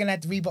quite big and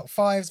had Reebok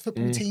 5s,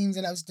 football teams,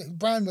 and the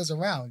brand was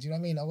around, you know what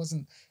I mean?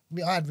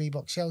 I had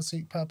Reebok shell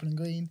suit, purple and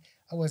green.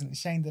 I wasn't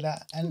ashamed of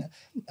that. And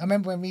I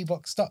remember when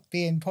Reebok stopped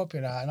being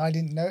popular and I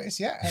didn't notice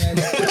yet. And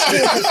they were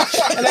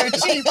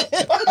cheap.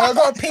 And I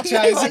got a picture.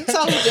 No one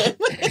told him.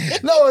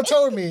 No one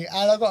told me.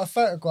 And I got a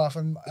photograph,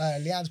 and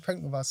Leanne's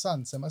pregnant with our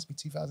son, so it must be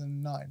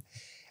 2009.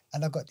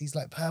 And I got these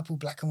like purple,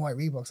 black and white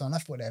Reeboks on. I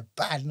thought they're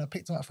bad, and I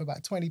picked them up for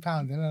about £20.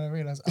 And then I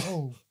realised,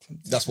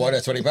 that's why they're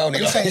 £20.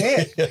 This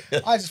ain't it.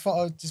 I just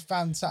thought I just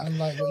found something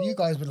like what you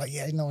guys were like.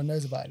 Yeah, no one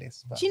knows about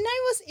this. But. Do you know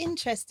what's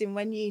interesting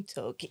when you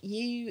talk?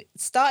 You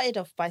started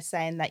off by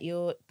saying that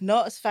you're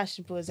not as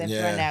fashionable as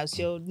everyone else.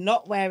 You're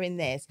not wearing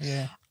this.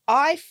 Yeah.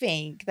 I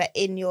think that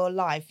in your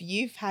life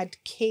you've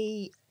had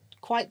key,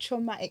 quite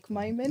traumatic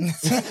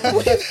moments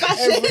with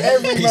fashion.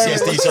 Every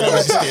PTSD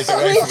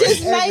which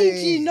just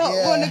made you not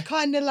want to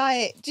kind of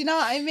like, do you know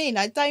what I mean?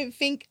 I don't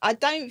think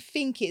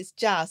it's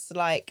just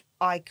like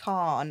I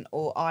can't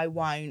or I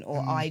won't or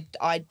I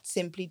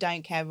simply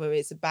don't care, or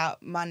it's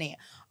about money.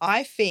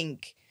 I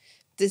think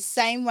the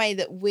same way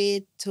that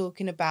we're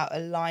talking about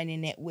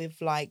aligning it with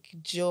like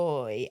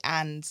joy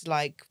and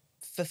like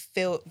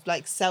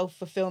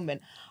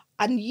self-fulfillment,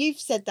 and you've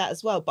said that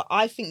as well, but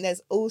I think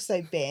there's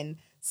also been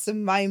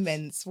some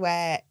moments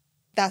where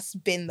that's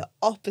been the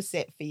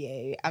opposite for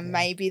you, and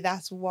maybe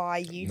that's why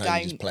you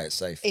don't just play it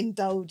safe,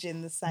 indulge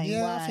in the same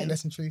way. I think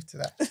there's some truth to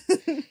that.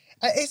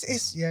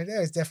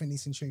 There is definitely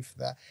some truth to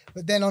that.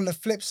 But then on the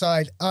flip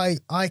side, I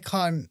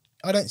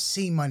don't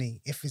see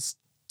money if it's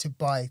to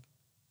buy.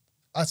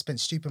 I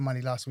spent stupid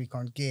money last week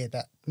on gear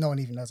that no one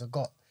even knows I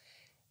got.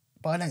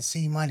 but I don't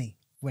see money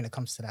when it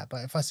comes to that.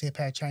 But if I see a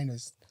pair of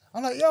trainers,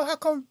 I'm like, yo, how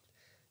come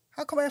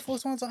Air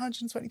Force One's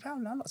 £120?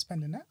 I'm not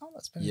spending that. I'm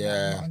not spending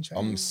that on trainers.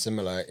 I'm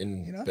similar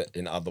but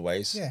in other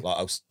ways. Yeah. Like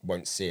I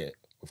won't see it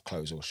with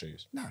clothes or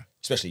shoes. No.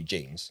 Especially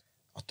jeans.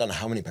 I don't know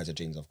how many pairs of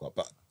jeans I've got,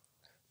 but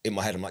in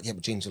my head I'm like, yeah,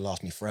 but jeans will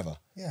last me forever.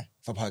 Yeah.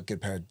 If I buy a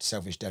good pair of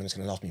selfish denim, it's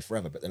going to last me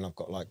forever. But then I've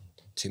got like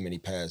too many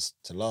pairs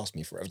to last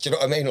me forever. Do you know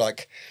what I mean?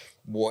 Like,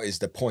 what is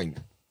the point?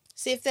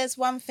 See, if there's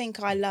one thing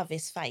I love,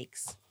 is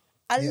fakes.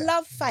 I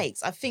love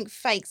fakes. I think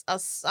fakes are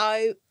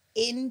so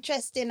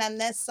interesting and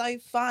they're so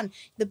fun.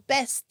 The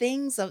best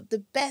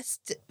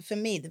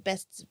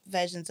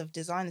versions of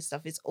designer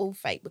stuff is all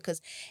fake,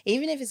 because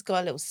even if it's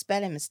got a little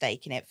spelling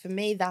mistake in it, for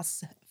me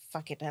that's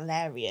fucking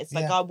hilarious.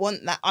 Like I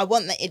want that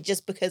it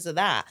just because of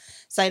that.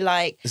 So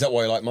like, is that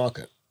why you like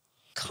Market?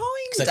 Kinda.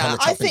 They kind of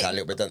top that a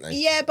little bit, don't they?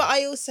 Yeah, but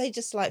I also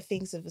just like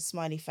things with a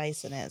smiley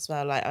face on it as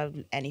well. Like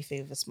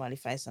anything with a smiley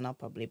face on, I'll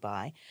probably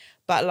buy.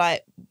 But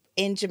like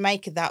in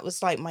Jamaica, that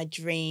was like my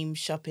dream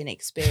shopping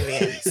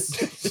experience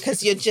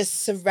because you're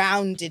just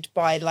surrounded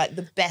by like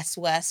the best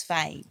worst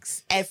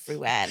fakes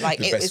everywhere. Like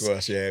the it best, was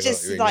worst,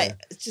 just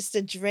like just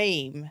a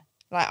dream.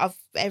 Like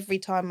every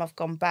time I've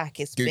gone back,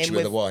 it's Gucci been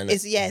with a Y,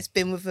 it's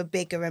been with a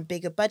bigger and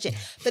bigger budget.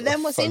 But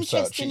then what's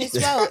interesting as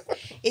well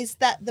is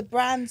that the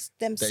brands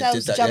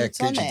themselves jumped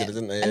on it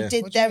and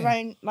did their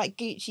own. Like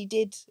Gucci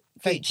did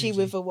Gucci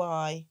with a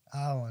Y.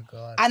 Oh my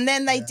god! And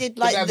then they did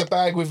like they had the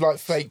bag with like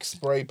fake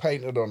spray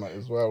painted on it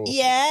as well.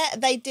 Yeah,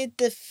 they did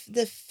the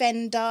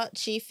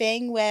Fendachi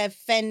thing where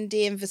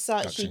Fendi and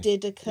Versace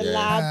did a collab.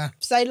 Yeah.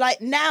 So like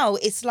now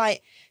it's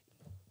like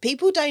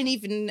people don't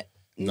even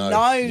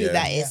know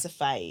that it's a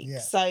fake. Yeah.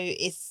 So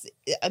it's,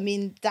 I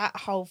mean, that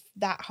whole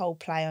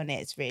play on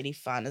it is really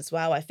fun as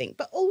well, I think.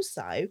 But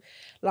also,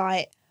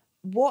 like,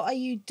 what are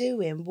you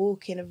doing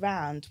walking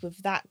around with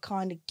that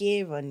kind of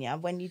gear on you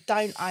when you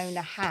don't own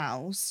a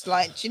house?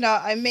 Like, do you know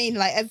what I mean?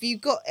 Like,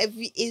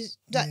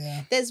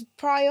 there's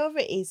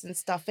priorities and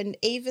stuff. And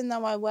even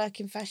though I work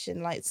in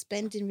fashion, like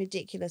spending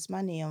ridiculous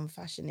money on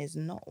fashion is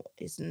not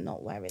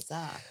where it's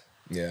at.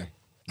 Yeah.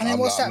 And then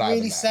what's that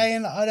really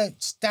saying? Like, I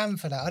don't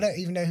stand for that. I don't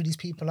even know who these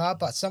people are,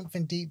 but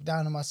something deep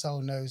down in my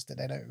soul knows that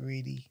they don't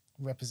really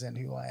represent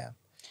who I am.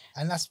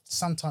 And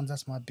sometimes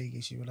that's my big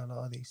issue with a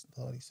lot of these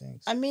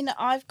things. I mean,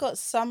 I've got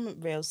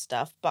some real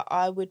stuff, but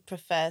I would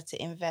prefer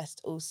to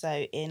invest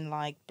also in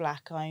like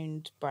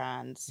black-owned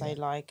brands. So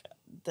like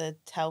the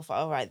Telfar.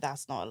 All right,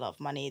 that's not a lot of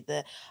money.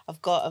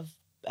 I've got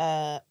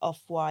a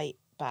Off-White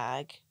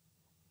bag,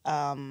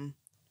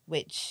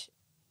 which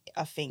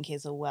I think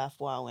is a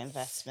worthwhile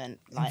investment.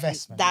 Like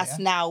that's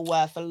now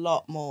worth a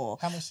lot more.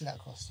 How much did that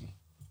cost you?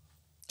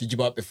 Did you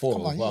buy it before?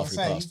 Come on,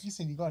 you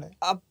said you got it.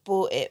 I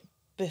bought it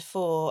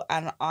before,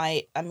 and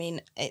I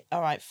mean,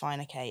 all right,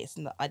 fine, okay. It's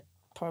not.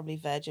 Probably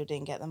Virgil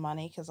didn't get the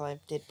money because I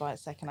did buy it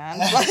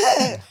secondhand,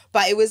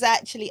 but it was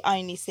actually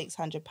only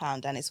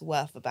 £600, and it's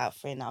worth about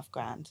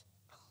 £3,500.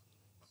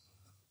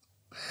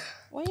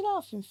 What are you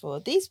laughing for?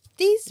 These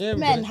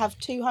men have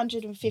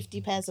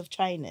 250 pairs of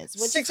trainers.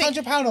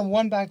 £600 on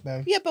one bag,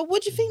 though. Yeah, but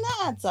what do you think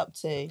that adds up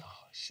to?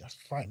 Oh, that's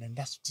frightening.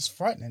 That's just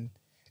frightening.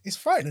 It's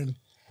frightening.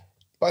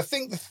 But I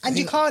think and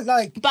you can't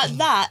like. But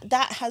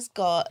that has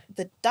got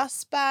the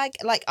dust bag.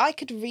 Like I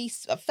could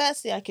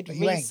Firstly, I could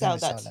resell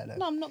that.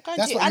 No, I'm not going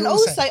to. And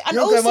also,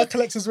 my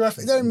collector's worth.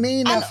 It don't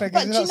mean nothing.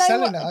 But do you know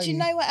what? Do you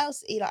know what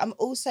else, Eli? I'm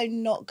also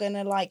not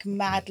gonna like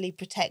madly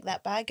protect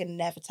that bag and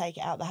never take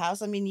it out of the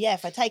house. I mean, yeah,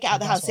 if I take it out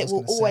of the house, it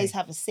will always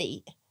have a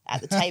seat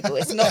at the table.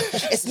 It's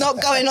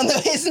not going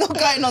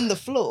on the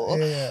floor.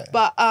 Yeah.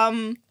 But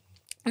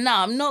no,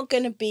 I'm not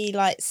going to be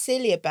like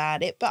silly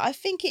about it, but I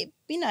think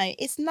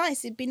it's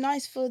nice. It'd be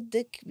nice for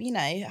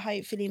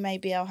hopefully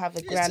maybe I'll have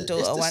a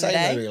granddaughter one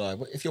day. Like,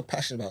 if you're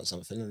passionate about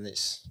something and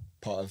it's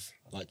part of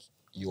like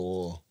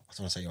your, I don't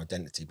want to say your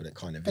identity, but it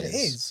kind of is. But it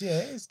is, yeah,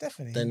 it's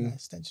definitely an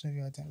extension of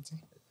your identity.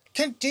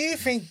 Do you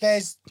think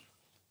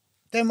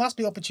there must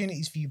be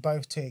opportunities for you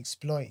both to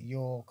exploit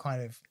your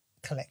kind of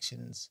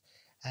collections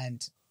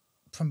and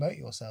promote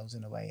yourselves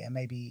in a way and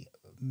maybe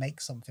make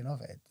something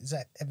of it? Has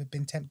that ever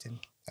been tempting?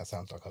 That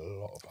sounds like a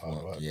lot of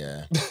hard work.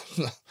 Yeah.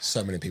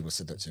 So many people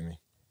said that to me.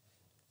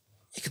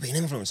 You could be an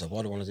influencer.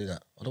 Why do I want to do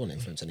that? I don't want to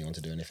influence anyone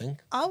to do anything.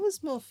 I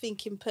was more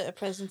thinking put a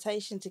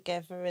presentation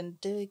together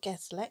and do a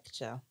guest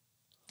lecture.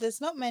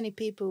 There's not many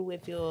people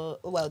with your...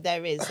 Well,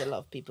 there is a lot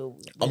of people...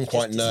 I'm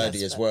quite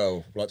nerdy as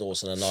well, like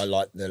Dawson, and I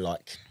like the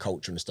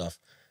culture and stuff.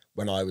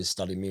 When I was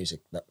studying music,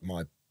 that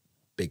my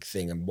big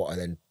thing and what I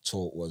then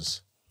taught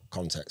was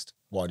context.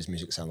 Why does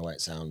music sound the way it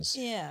sounds?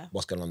 Yeah.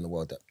 What's going on in the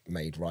world that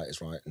made writers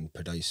write and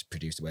produced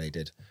the way they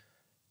did?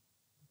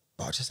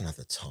 But I just don't have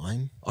the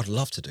time. I'd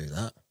love to do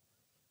that.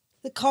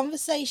 The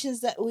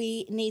conversations that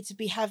we need to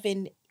be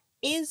having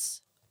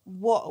is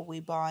what are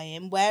we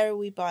buying, where are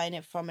we buying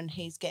it from, and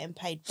who's getting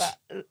paid, but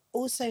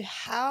also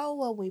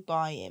how are we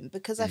buying?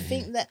 Because I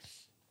think that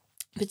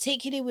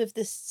particularly with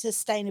the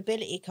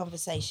sustainability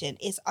conversation,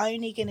 it's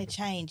only going to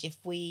change if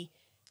we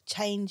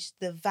change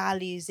the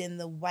values in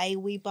the way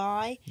we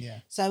buy. Yeah.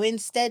 So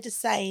instead of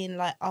saying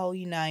like, oh,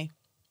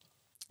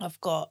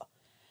 I've got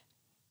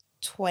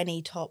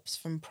 20 tops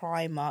from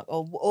Primark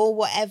or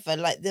whatever,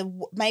 like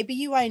maybe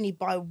you only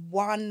buy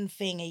one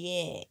thing a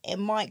year, it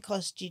might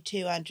cost you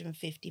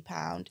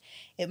 £250,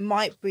 it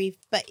might be,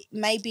 but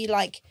maybe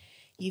like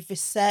you've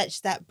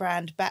researched that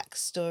brand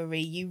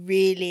backstory, you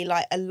really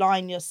like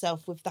align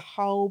yourself with the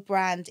whole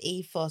brand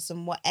ethos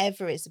and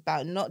whatever it's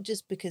about, not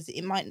just because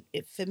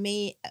for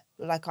me,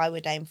 like I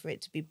would aim for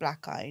it to be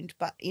black owned,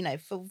 but you know,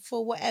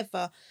 for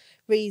whatever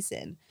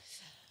reason.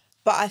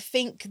 But I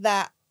think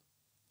that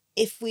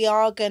if we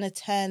are going to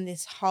turn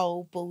this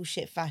whole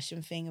bullshit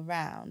fashion thing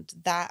around,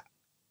 that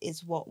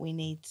is what we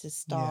need to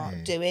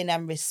start doing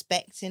and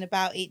respecting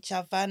about each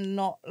other.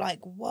 Not like,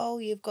 whoa,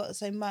 you've got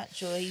so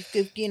much, or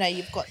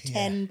you've got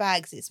 10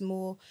 bags. It's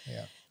more,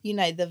 you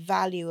know, the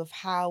value of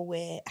how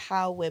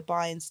we're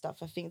buying stuff.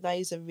 I think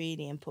those are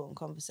really important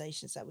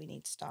conversations that we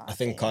need to start. I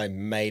think I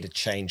made a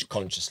change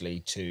consciously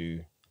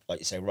to, like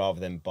you say, rather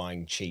than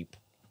buying cheap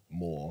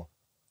more,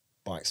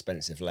 buy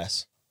expensive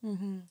less.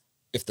 Mm-hmm.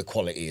 If the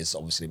quality is,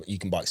 obviously, you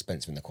can buy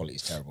expensive and the quality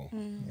is terrible.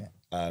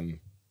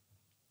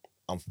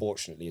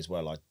 Unfortunately, as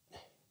well, I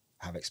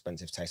have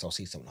expensive taste. I'll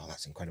see something, oh,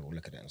 that's incredible,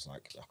 look at it. And it's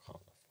like, I can't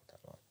afford that.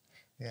 Right?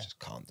 I just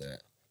can't do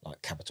it.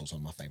 Like, Capital's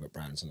one of my favourite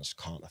brands, and I just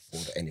can't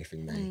afford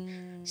anything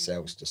they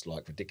sell. It's just,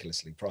 like,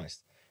 ridiculously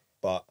priced.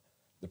 But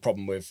the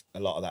problem with a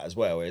lot of that as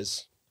well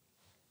is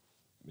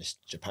it's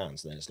Japan,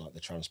 so there's, like, the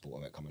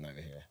transport of it coming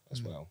over here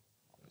as well.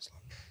 It's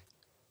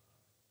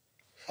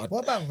like...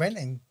 What about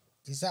renting?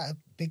 Is that a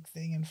big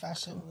thing in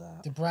fashion?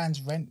 The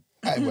brands rent.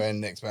 I ain't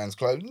wearing next man's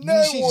clothes. No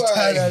you should way. just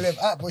turn her lip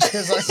up,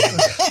 because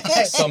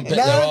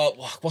there are.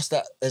 What's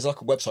that? There's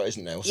like a website,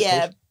 isn't there? What's it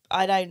called?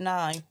 I don't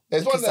know.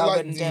 There's one that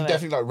like you can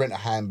definitely like rent a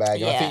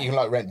handbag, and I think you can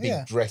like rent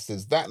big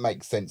dresses. That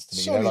makes sense to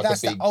me. Surely like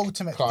that's a big the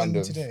ultimate kind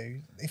thing of... to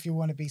do if you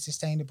want to be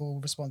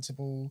sustainable,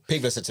 responsible.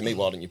 People have said to me,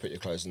 "Why don't you put your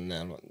clothes in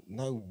there?" I'm like,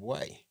 "No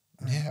way."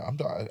 Yeah,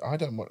 I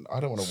don't want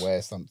to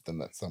wear something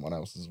that someone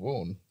else has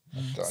worn.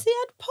 See,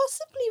 I'd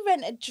possibly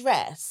rent a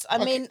dress.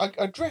 I mean,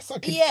 a dress I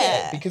could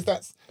get, because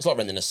it's like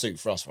renting a suit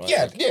for us, right?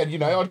 Yeah, you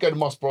know, I'd go to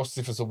Moss Bros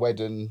if it's a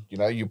wedding. You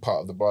know, you're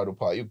part of the bridal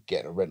party. You're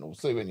getting a rental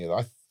suit, and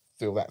I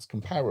feel that's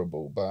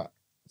comparable. But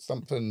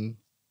something,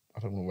 I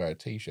don't want to wear a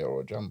t-shirt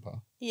or a jumper.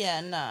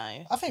 Yeah,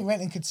 no. I think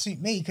renting could suit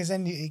me, because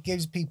then it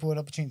gives people an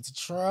opportunity to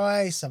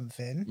try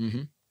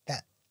something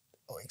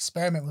or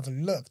experiment with a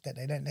look that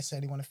they don't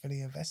necessarily want to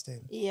fully invest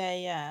in.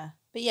 Yeah.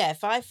 But yeah,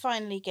 if I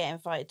finally get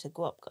invited to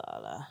Guap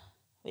Gala,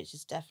 which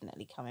is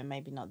definitely coming,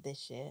 maybe not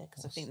this year,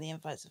 because I think the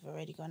invites have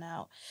already gone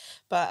out.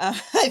 But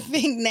I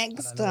think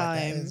next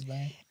time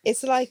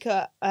it's like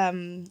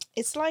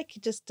it's like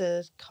just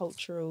a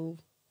cultural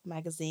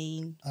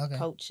magazine,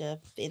 culture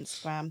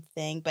Instagram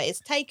thing, but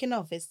it's taken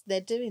off.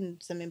 They're doing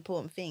some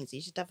important things.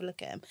 You should have a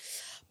look at them.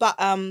 But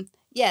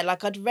yeah,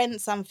 like I'd rent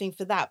something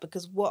for that,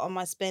 because what am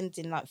I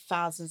spending like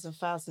thousands and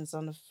thousands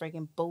on a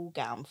frigging ball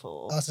gown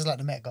for? Oh, so it's like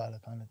the Met Gala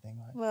kind of thing,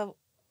 right? Well,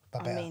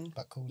 but better, I mean,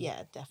 but cooler.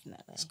 Yeah,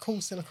 definitely. It's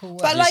cool, still a cool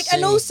word. But like,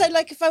 and also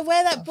like, if I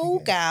wear that ball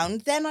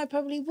gown, then I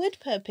probably would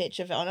put a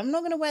picture of it on. I'm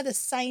not going to wear the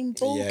same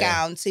ball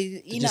gown to, you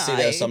know. Did you see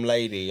there was some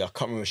lady, I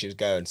can't remember where she was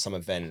going, some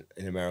event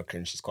in America,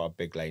 and she's quite a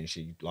big lady, and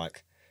she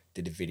like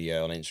did a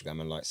video on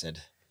Instagram and like said,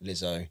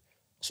 Lizzo, I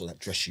saw that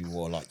dress you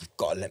wore, like, you've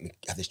got to let me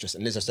have this dress.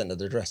 And Lizzo sent her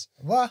the dress.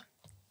 What?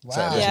 Wow.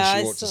 So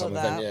I saw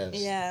that.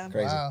 Yeah.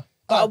 Crazy. Wow.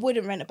 But I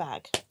wouldn't rent a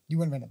bag. You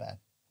wouldn't rent a bag?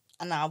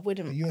 No, I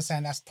wouldn't. But you were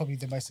saying that's probably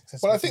the most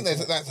successful. Well, I think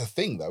that's a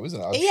thing, though, isn't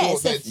it?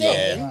 It's a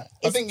thing. Yeah.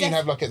 I think you'd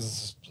have like a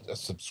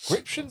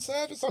subscription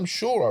service. I'm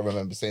sure I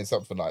remember seeing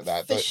something like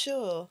that. For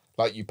sure.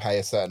 Like you pay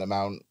a certain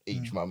amount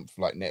each month,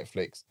 like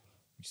Netflix.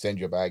 You send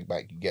your bag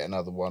back, you get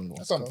another one,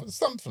 or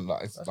something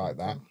like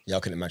that. Yeah, I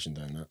couldn't imagine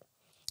doing that.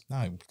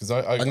 No, because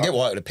I can get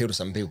why it would appeal to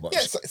some people.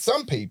 But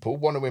some people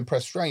want to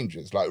impress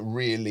strangers. Like,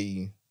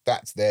 really,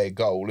 that's their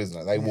goal, isn't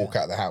it? They walk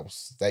out of the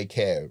house. They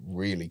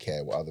really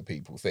care what other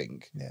people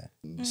think. Yeah.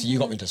 So you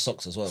got me into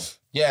socks as well?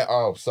 Yeah,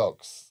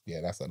 socks.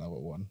 Yeah, that's another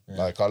one. Yeah.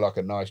 Like, I like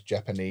a nice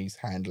Japanese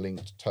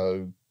hand-linked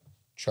toe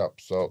chop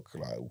sock.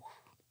 Like,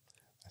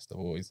 that's the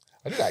boys.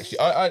 I did actually,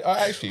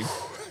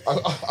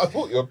 I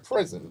bought you a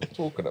present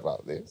talking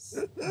about this.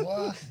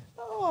 What?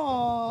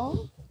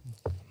 Aww.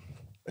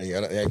 There you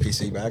go, the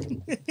APC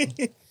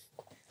bag.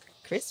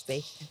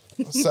 Crispy.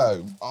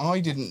 So, I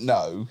didn't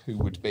know who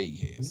would be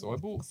here, so I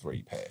bought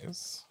 3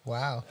 pairs.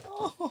 Wow.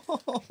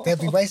 They'll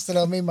be wasted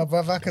on me, my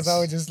brother, because I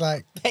was just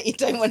like... Bet you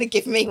don't want to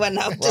give me one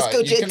now. Just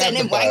called you a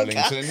denim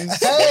wanker.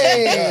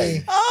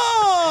 Hey!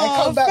 Oh,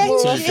 I come back more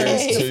often. you.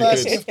 It's the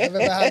first gift I've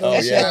ever had on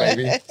the show.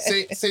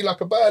 Baby. See,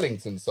 like a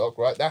Burlington sock,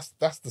 right?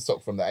 That's the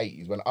sock from the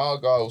 80s, when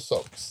Argyle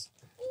socks,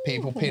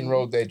 people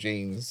pin-rolled their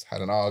jeans,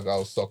 had an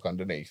Argyle sock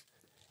underneath.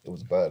 It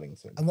was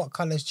Burlington. And what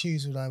colours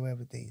shoes would I wear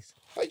with these?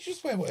 Like, you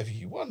just wear whatever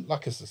you want,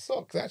 like it's a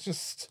sock. That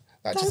just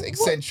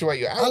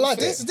accentuate your outfit. I like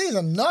this. These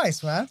are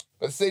nice, man.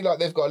 But see, like,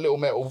 they've got a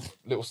little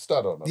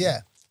stud on them. Yeah.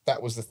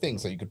 That was the thing.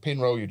 So you could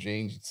pin roll your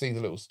jeans. You'd see the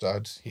little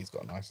stud. He's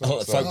got a nice. I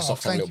thought the folk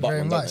socks have a little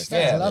button. Thank you very much.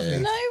 That's lovely.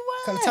 No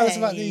way. Tell us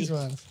about these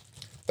ones.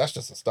 That's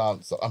just a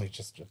stance. I mean,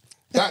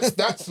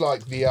 that's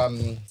like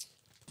the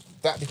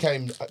that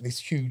became this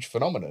huge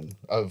phenomenon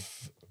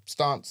of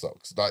stance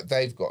socks. Like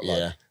they've got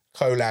like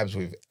collabs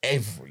with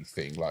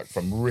everything, like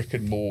from Rick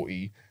and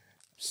Morty,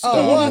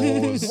 Star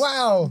Wars.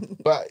 Wow.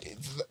 But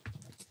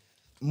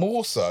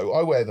more so,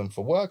 I wear them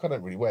for work. I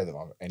don't really wear them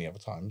any other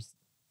times.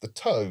 The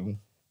toe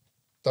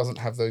doesn't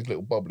have those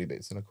little bobbly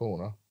bits in the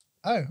corner.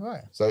 Oh,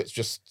 right. So it's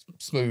just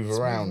smooth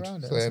around. So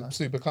they're nice.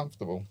 super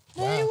comfortable.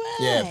 No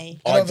way.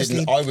 Yeah, I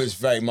didn't. I was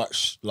very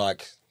much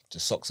like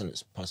just socks and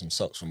let's buy some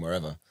socks from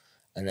wherever.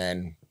 And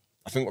then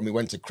I think when we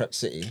went to Crep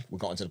City, we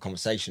got into the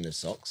conversation of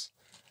socks.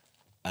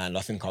 And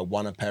I think I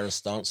won a pair of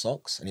stance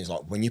socks. And he's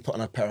like, when you put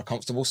on a pair of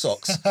comfortable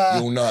socks,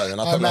 you'll know. And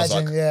I was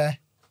like,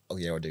 oh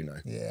yeah, I do know.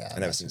 Yeah.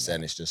 And ever since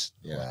then, it's just,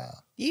 Wow.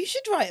 You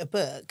should write a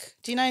book.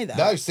 Do you know that?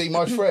 No, see,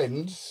 my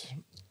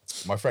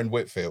friend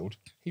Whitfield,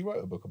 he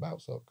wrote a book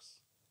about socks.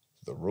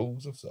 The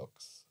Rules of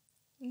Socks.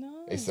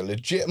 No. It's a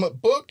legitimate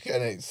book,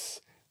 and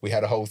we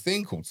had a whole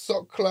thing called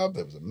Sock Club.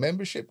 There was a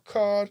membership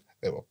card.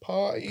 There were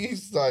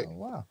parties. Like, oh,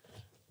 wow.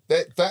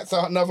 That's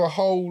another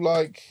whole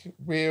like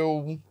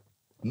real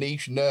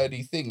niche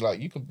nerdy thing. Like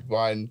you can be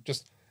buying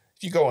if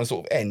you go on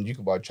sort of end, you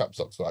can buy chap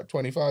socks for like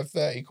 25,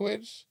 30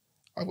 quid.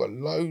 I've got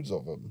loads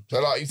of them. So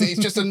like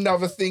it's just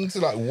another thing to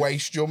like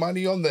waste your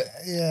money on that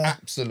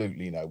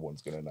absolutely no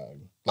one's gonna know.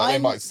 Like they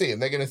might see it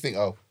and they're gonna think,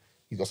 oh,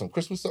 he's got some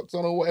Christmas socks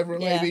on or whatever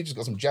it may be, just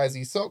got some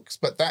jazzy socks.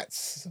 But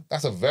that's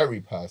a very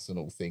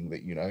personal thing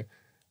that, you know,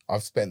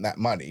 I've spent that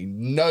money.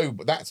 No,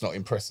 but that's not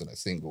impressing a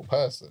single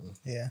person.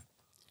 Yeah.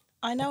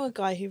 I know a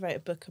guy who wrote a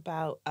book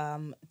about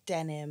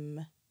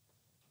denim,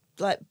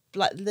 like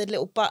the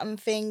little button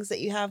things that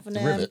you have on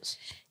them. rivets.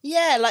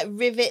 Yeah, like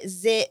rivet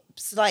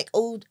zips, like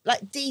all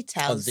like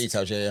details. Oh, the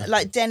details, yeah.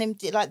 Like denim,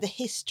 like the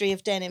history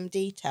of denim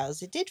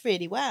details. It did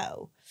really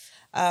well.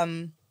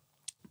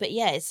 But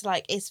yeah, it's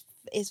like it's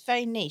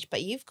very niche,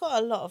 but you've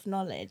got a lot of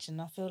knowledge,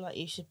 and I feel like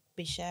you should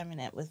be sharing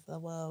it with the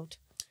world.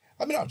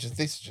 I mean, this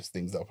is just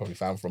things that I probably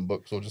found from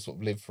books or just sort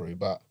of lived through.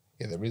 But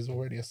yeah, there is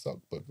already a sock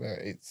book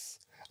there.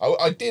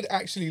 I did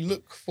actually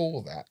look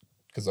for that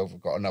because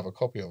I've got another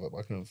copy of it, but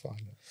I couldn't find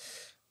it.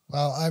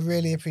 Well, I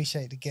really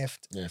appreciate the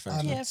gift. Yeah, I'm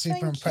thank you.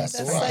 super impressed.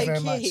 That's Thank you so very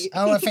much. cute.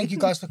 I want to thank you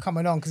guys for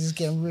coming on because it's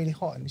getting really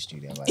hot in the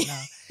studio right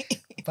now.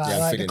 But Yeah, I'm like feeling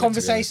the it, to be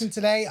conversation honest.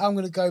 today, I'm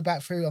going to go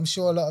back through. I'm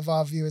sure a lot of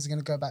our viewers are going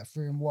to go back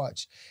through and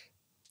watch.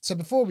 So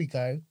before we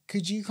go,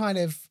 could you kind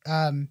of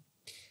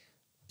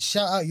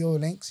shout out your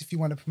links if you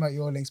want to promote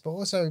your links, but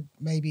also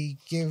maybe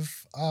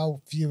give our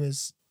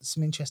viewers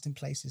some interesting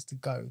places to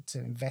go to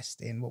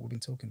invest in what we've been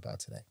talking about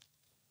today?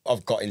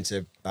 I've got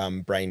into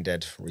Brain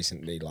Dead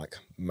recently, like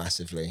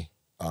massively.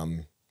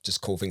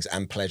 Just cool things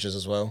and pleasures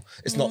as well.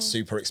 It's not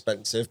super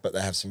expensive, but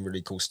they have some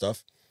really cool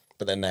stuff.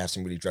 But then they have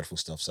some really dreadful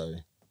stuff. So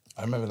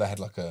I remember they had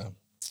like a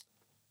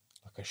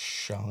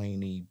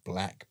shiny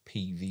black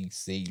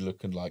PVC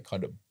looking like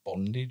kind of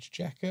bondage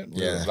jacket.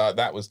 Yeah. Like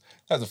that was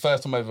the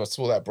first time I ever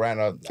saw that brand.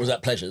 was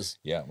that pleasures?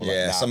 Yeah.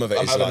 Yeah, Like, some of it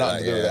I'm is having like nothing that,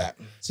 to do with yeah. that.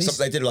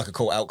 So They did like a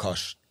cool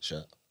Outcast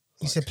shirt.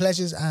 you said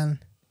Pleasures and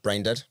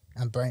Brain Dead.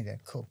 Brain Dead.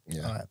 Cool.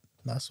 Yeah. All right.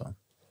 Nice one.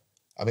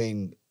 I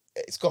mean,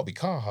 it's got to be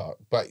Carhartt,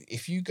 but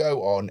if you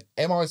go on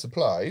MI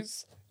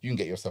Supplies, you can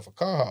get yourself a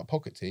Carhartt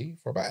pocket tee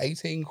for about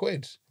 18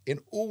 quid in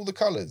all the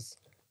colours.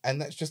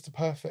 And that's just a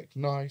perfect,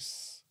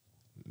 nice,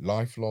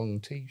 lifelong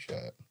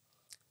t-shirt.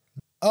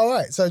 All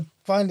right. So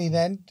finally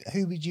then,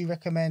 who would you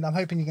recommend? I'm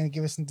hoping you're going to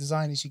give us some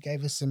designers. You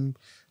gave us some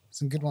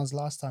good ones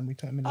last time. We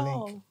put them in the link.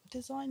 Oh,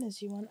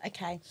 designers you want?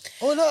 Okay.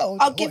 Or no.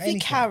 I'll give you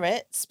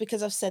carrots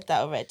because I've said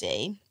that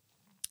already.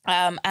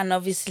 And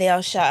obviously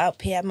I'll shout out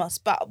Pierre Moss.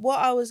 But what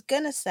I was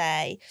going to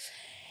say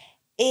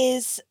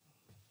is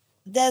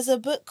there's a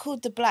book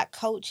called The Black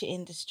Culture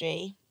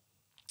Industry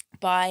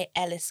by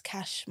Ellis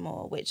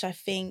Cashmore, which I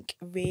think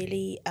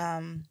really,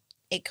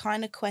 it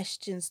kind of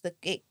questions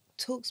it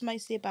talks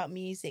mostly about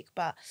music,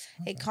 but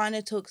it kind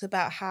of talks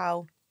about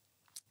how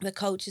the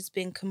culture's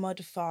been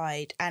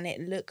commodified, and it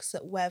looks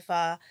at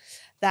whether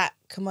that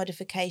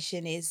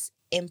commodification is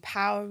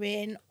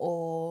empowering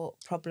or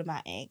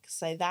problematic.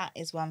 So that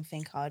is one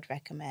thing I'd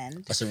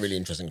recommend. That's a really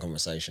interesting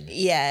conversation.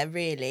 Yeah,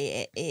 really,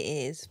 it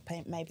is.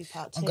 Maybe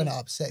part 2. I'm going to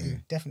upset you.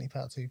 Definitely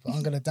part 2. But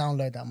I'm going to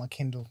download that on my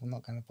Kindle. I'm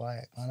not going to buy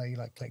it. I know you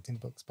like collecting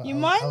books, but You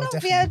I'll might not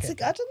not be able to. I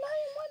don't know.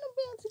 You might not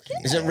be able to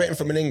get Is it written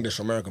from an English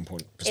or American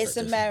point perspective? It's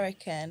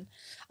American.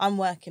 I'm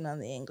working on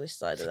the English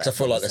side of that. I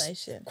feel like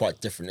conversation. that's quite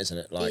different, isn't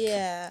it? Like,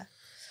 yeah.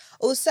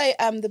 Also,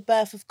 The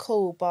Birth of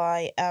Cool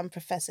by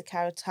Professor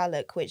Carol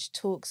Tulloch, which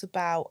talks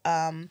about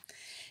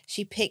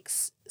she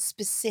picks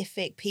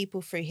specific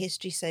people through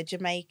history, so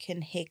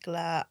Jamaican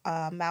Higgler,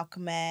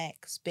 Malcolm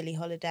X, Billie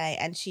Holiday,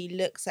 and she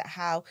looks at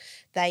how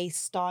they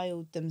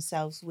styled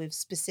themselves with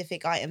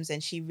specific items,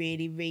 and she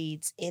really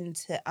reads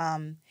into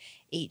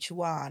each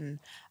one.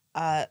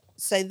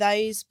 So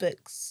those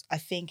books, I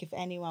think, if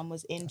anyone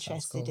was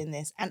interested in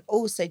this, and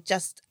also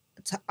just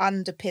to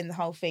underpin the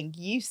whole thing,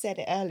 you said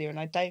it earlier, and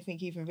I don't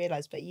think you even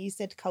realised, but you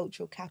said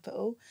cultural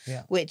capital,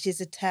 which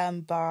is a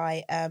term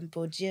by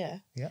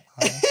Bourdieu. Yeah.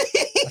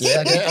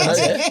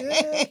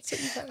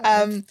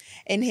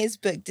 In his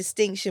book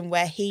Distinction,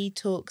 where he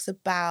talks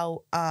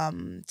about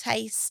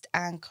taste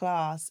and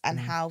class and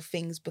how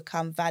things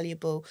become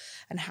valuable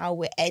and how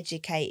we're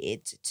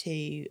educated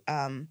to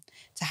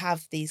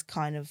have these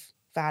kind of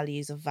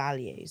values of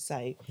value.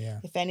 So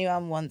if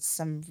anyone wants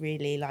some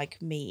really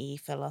like meaty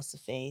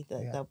philosophy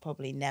that they'll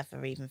probably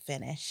never even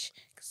finish.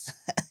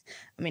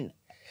 I mean,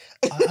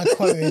 I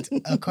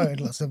quoted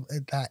lots of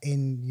that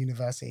in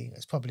university.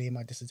 It's probably in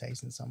my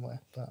dissertation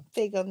somewhere. But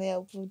big on the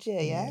old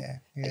Bourdieu, yeah?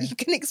 Yeah. You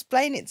can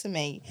explain it to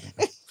me.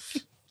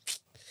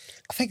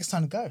 I think it's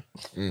time to go.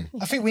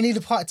 I think we need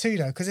a part 2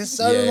 though, because there's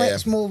so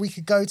much more we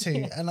could go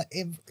to, and like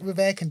with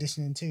air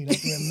conditioning too,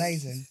 that'd be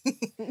amazing.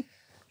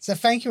 So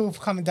thank you all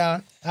for coming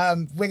down.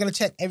 We're gonna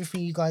check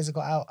everything you guys have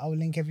got out. I'll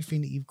link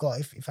everything that you've got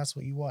if that's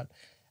what you want.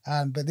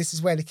 But this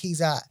is where the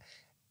key's at,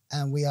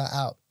 and we are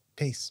out.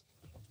 Peace.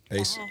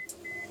 Peace. Bye.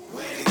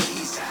 Where the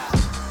keys at?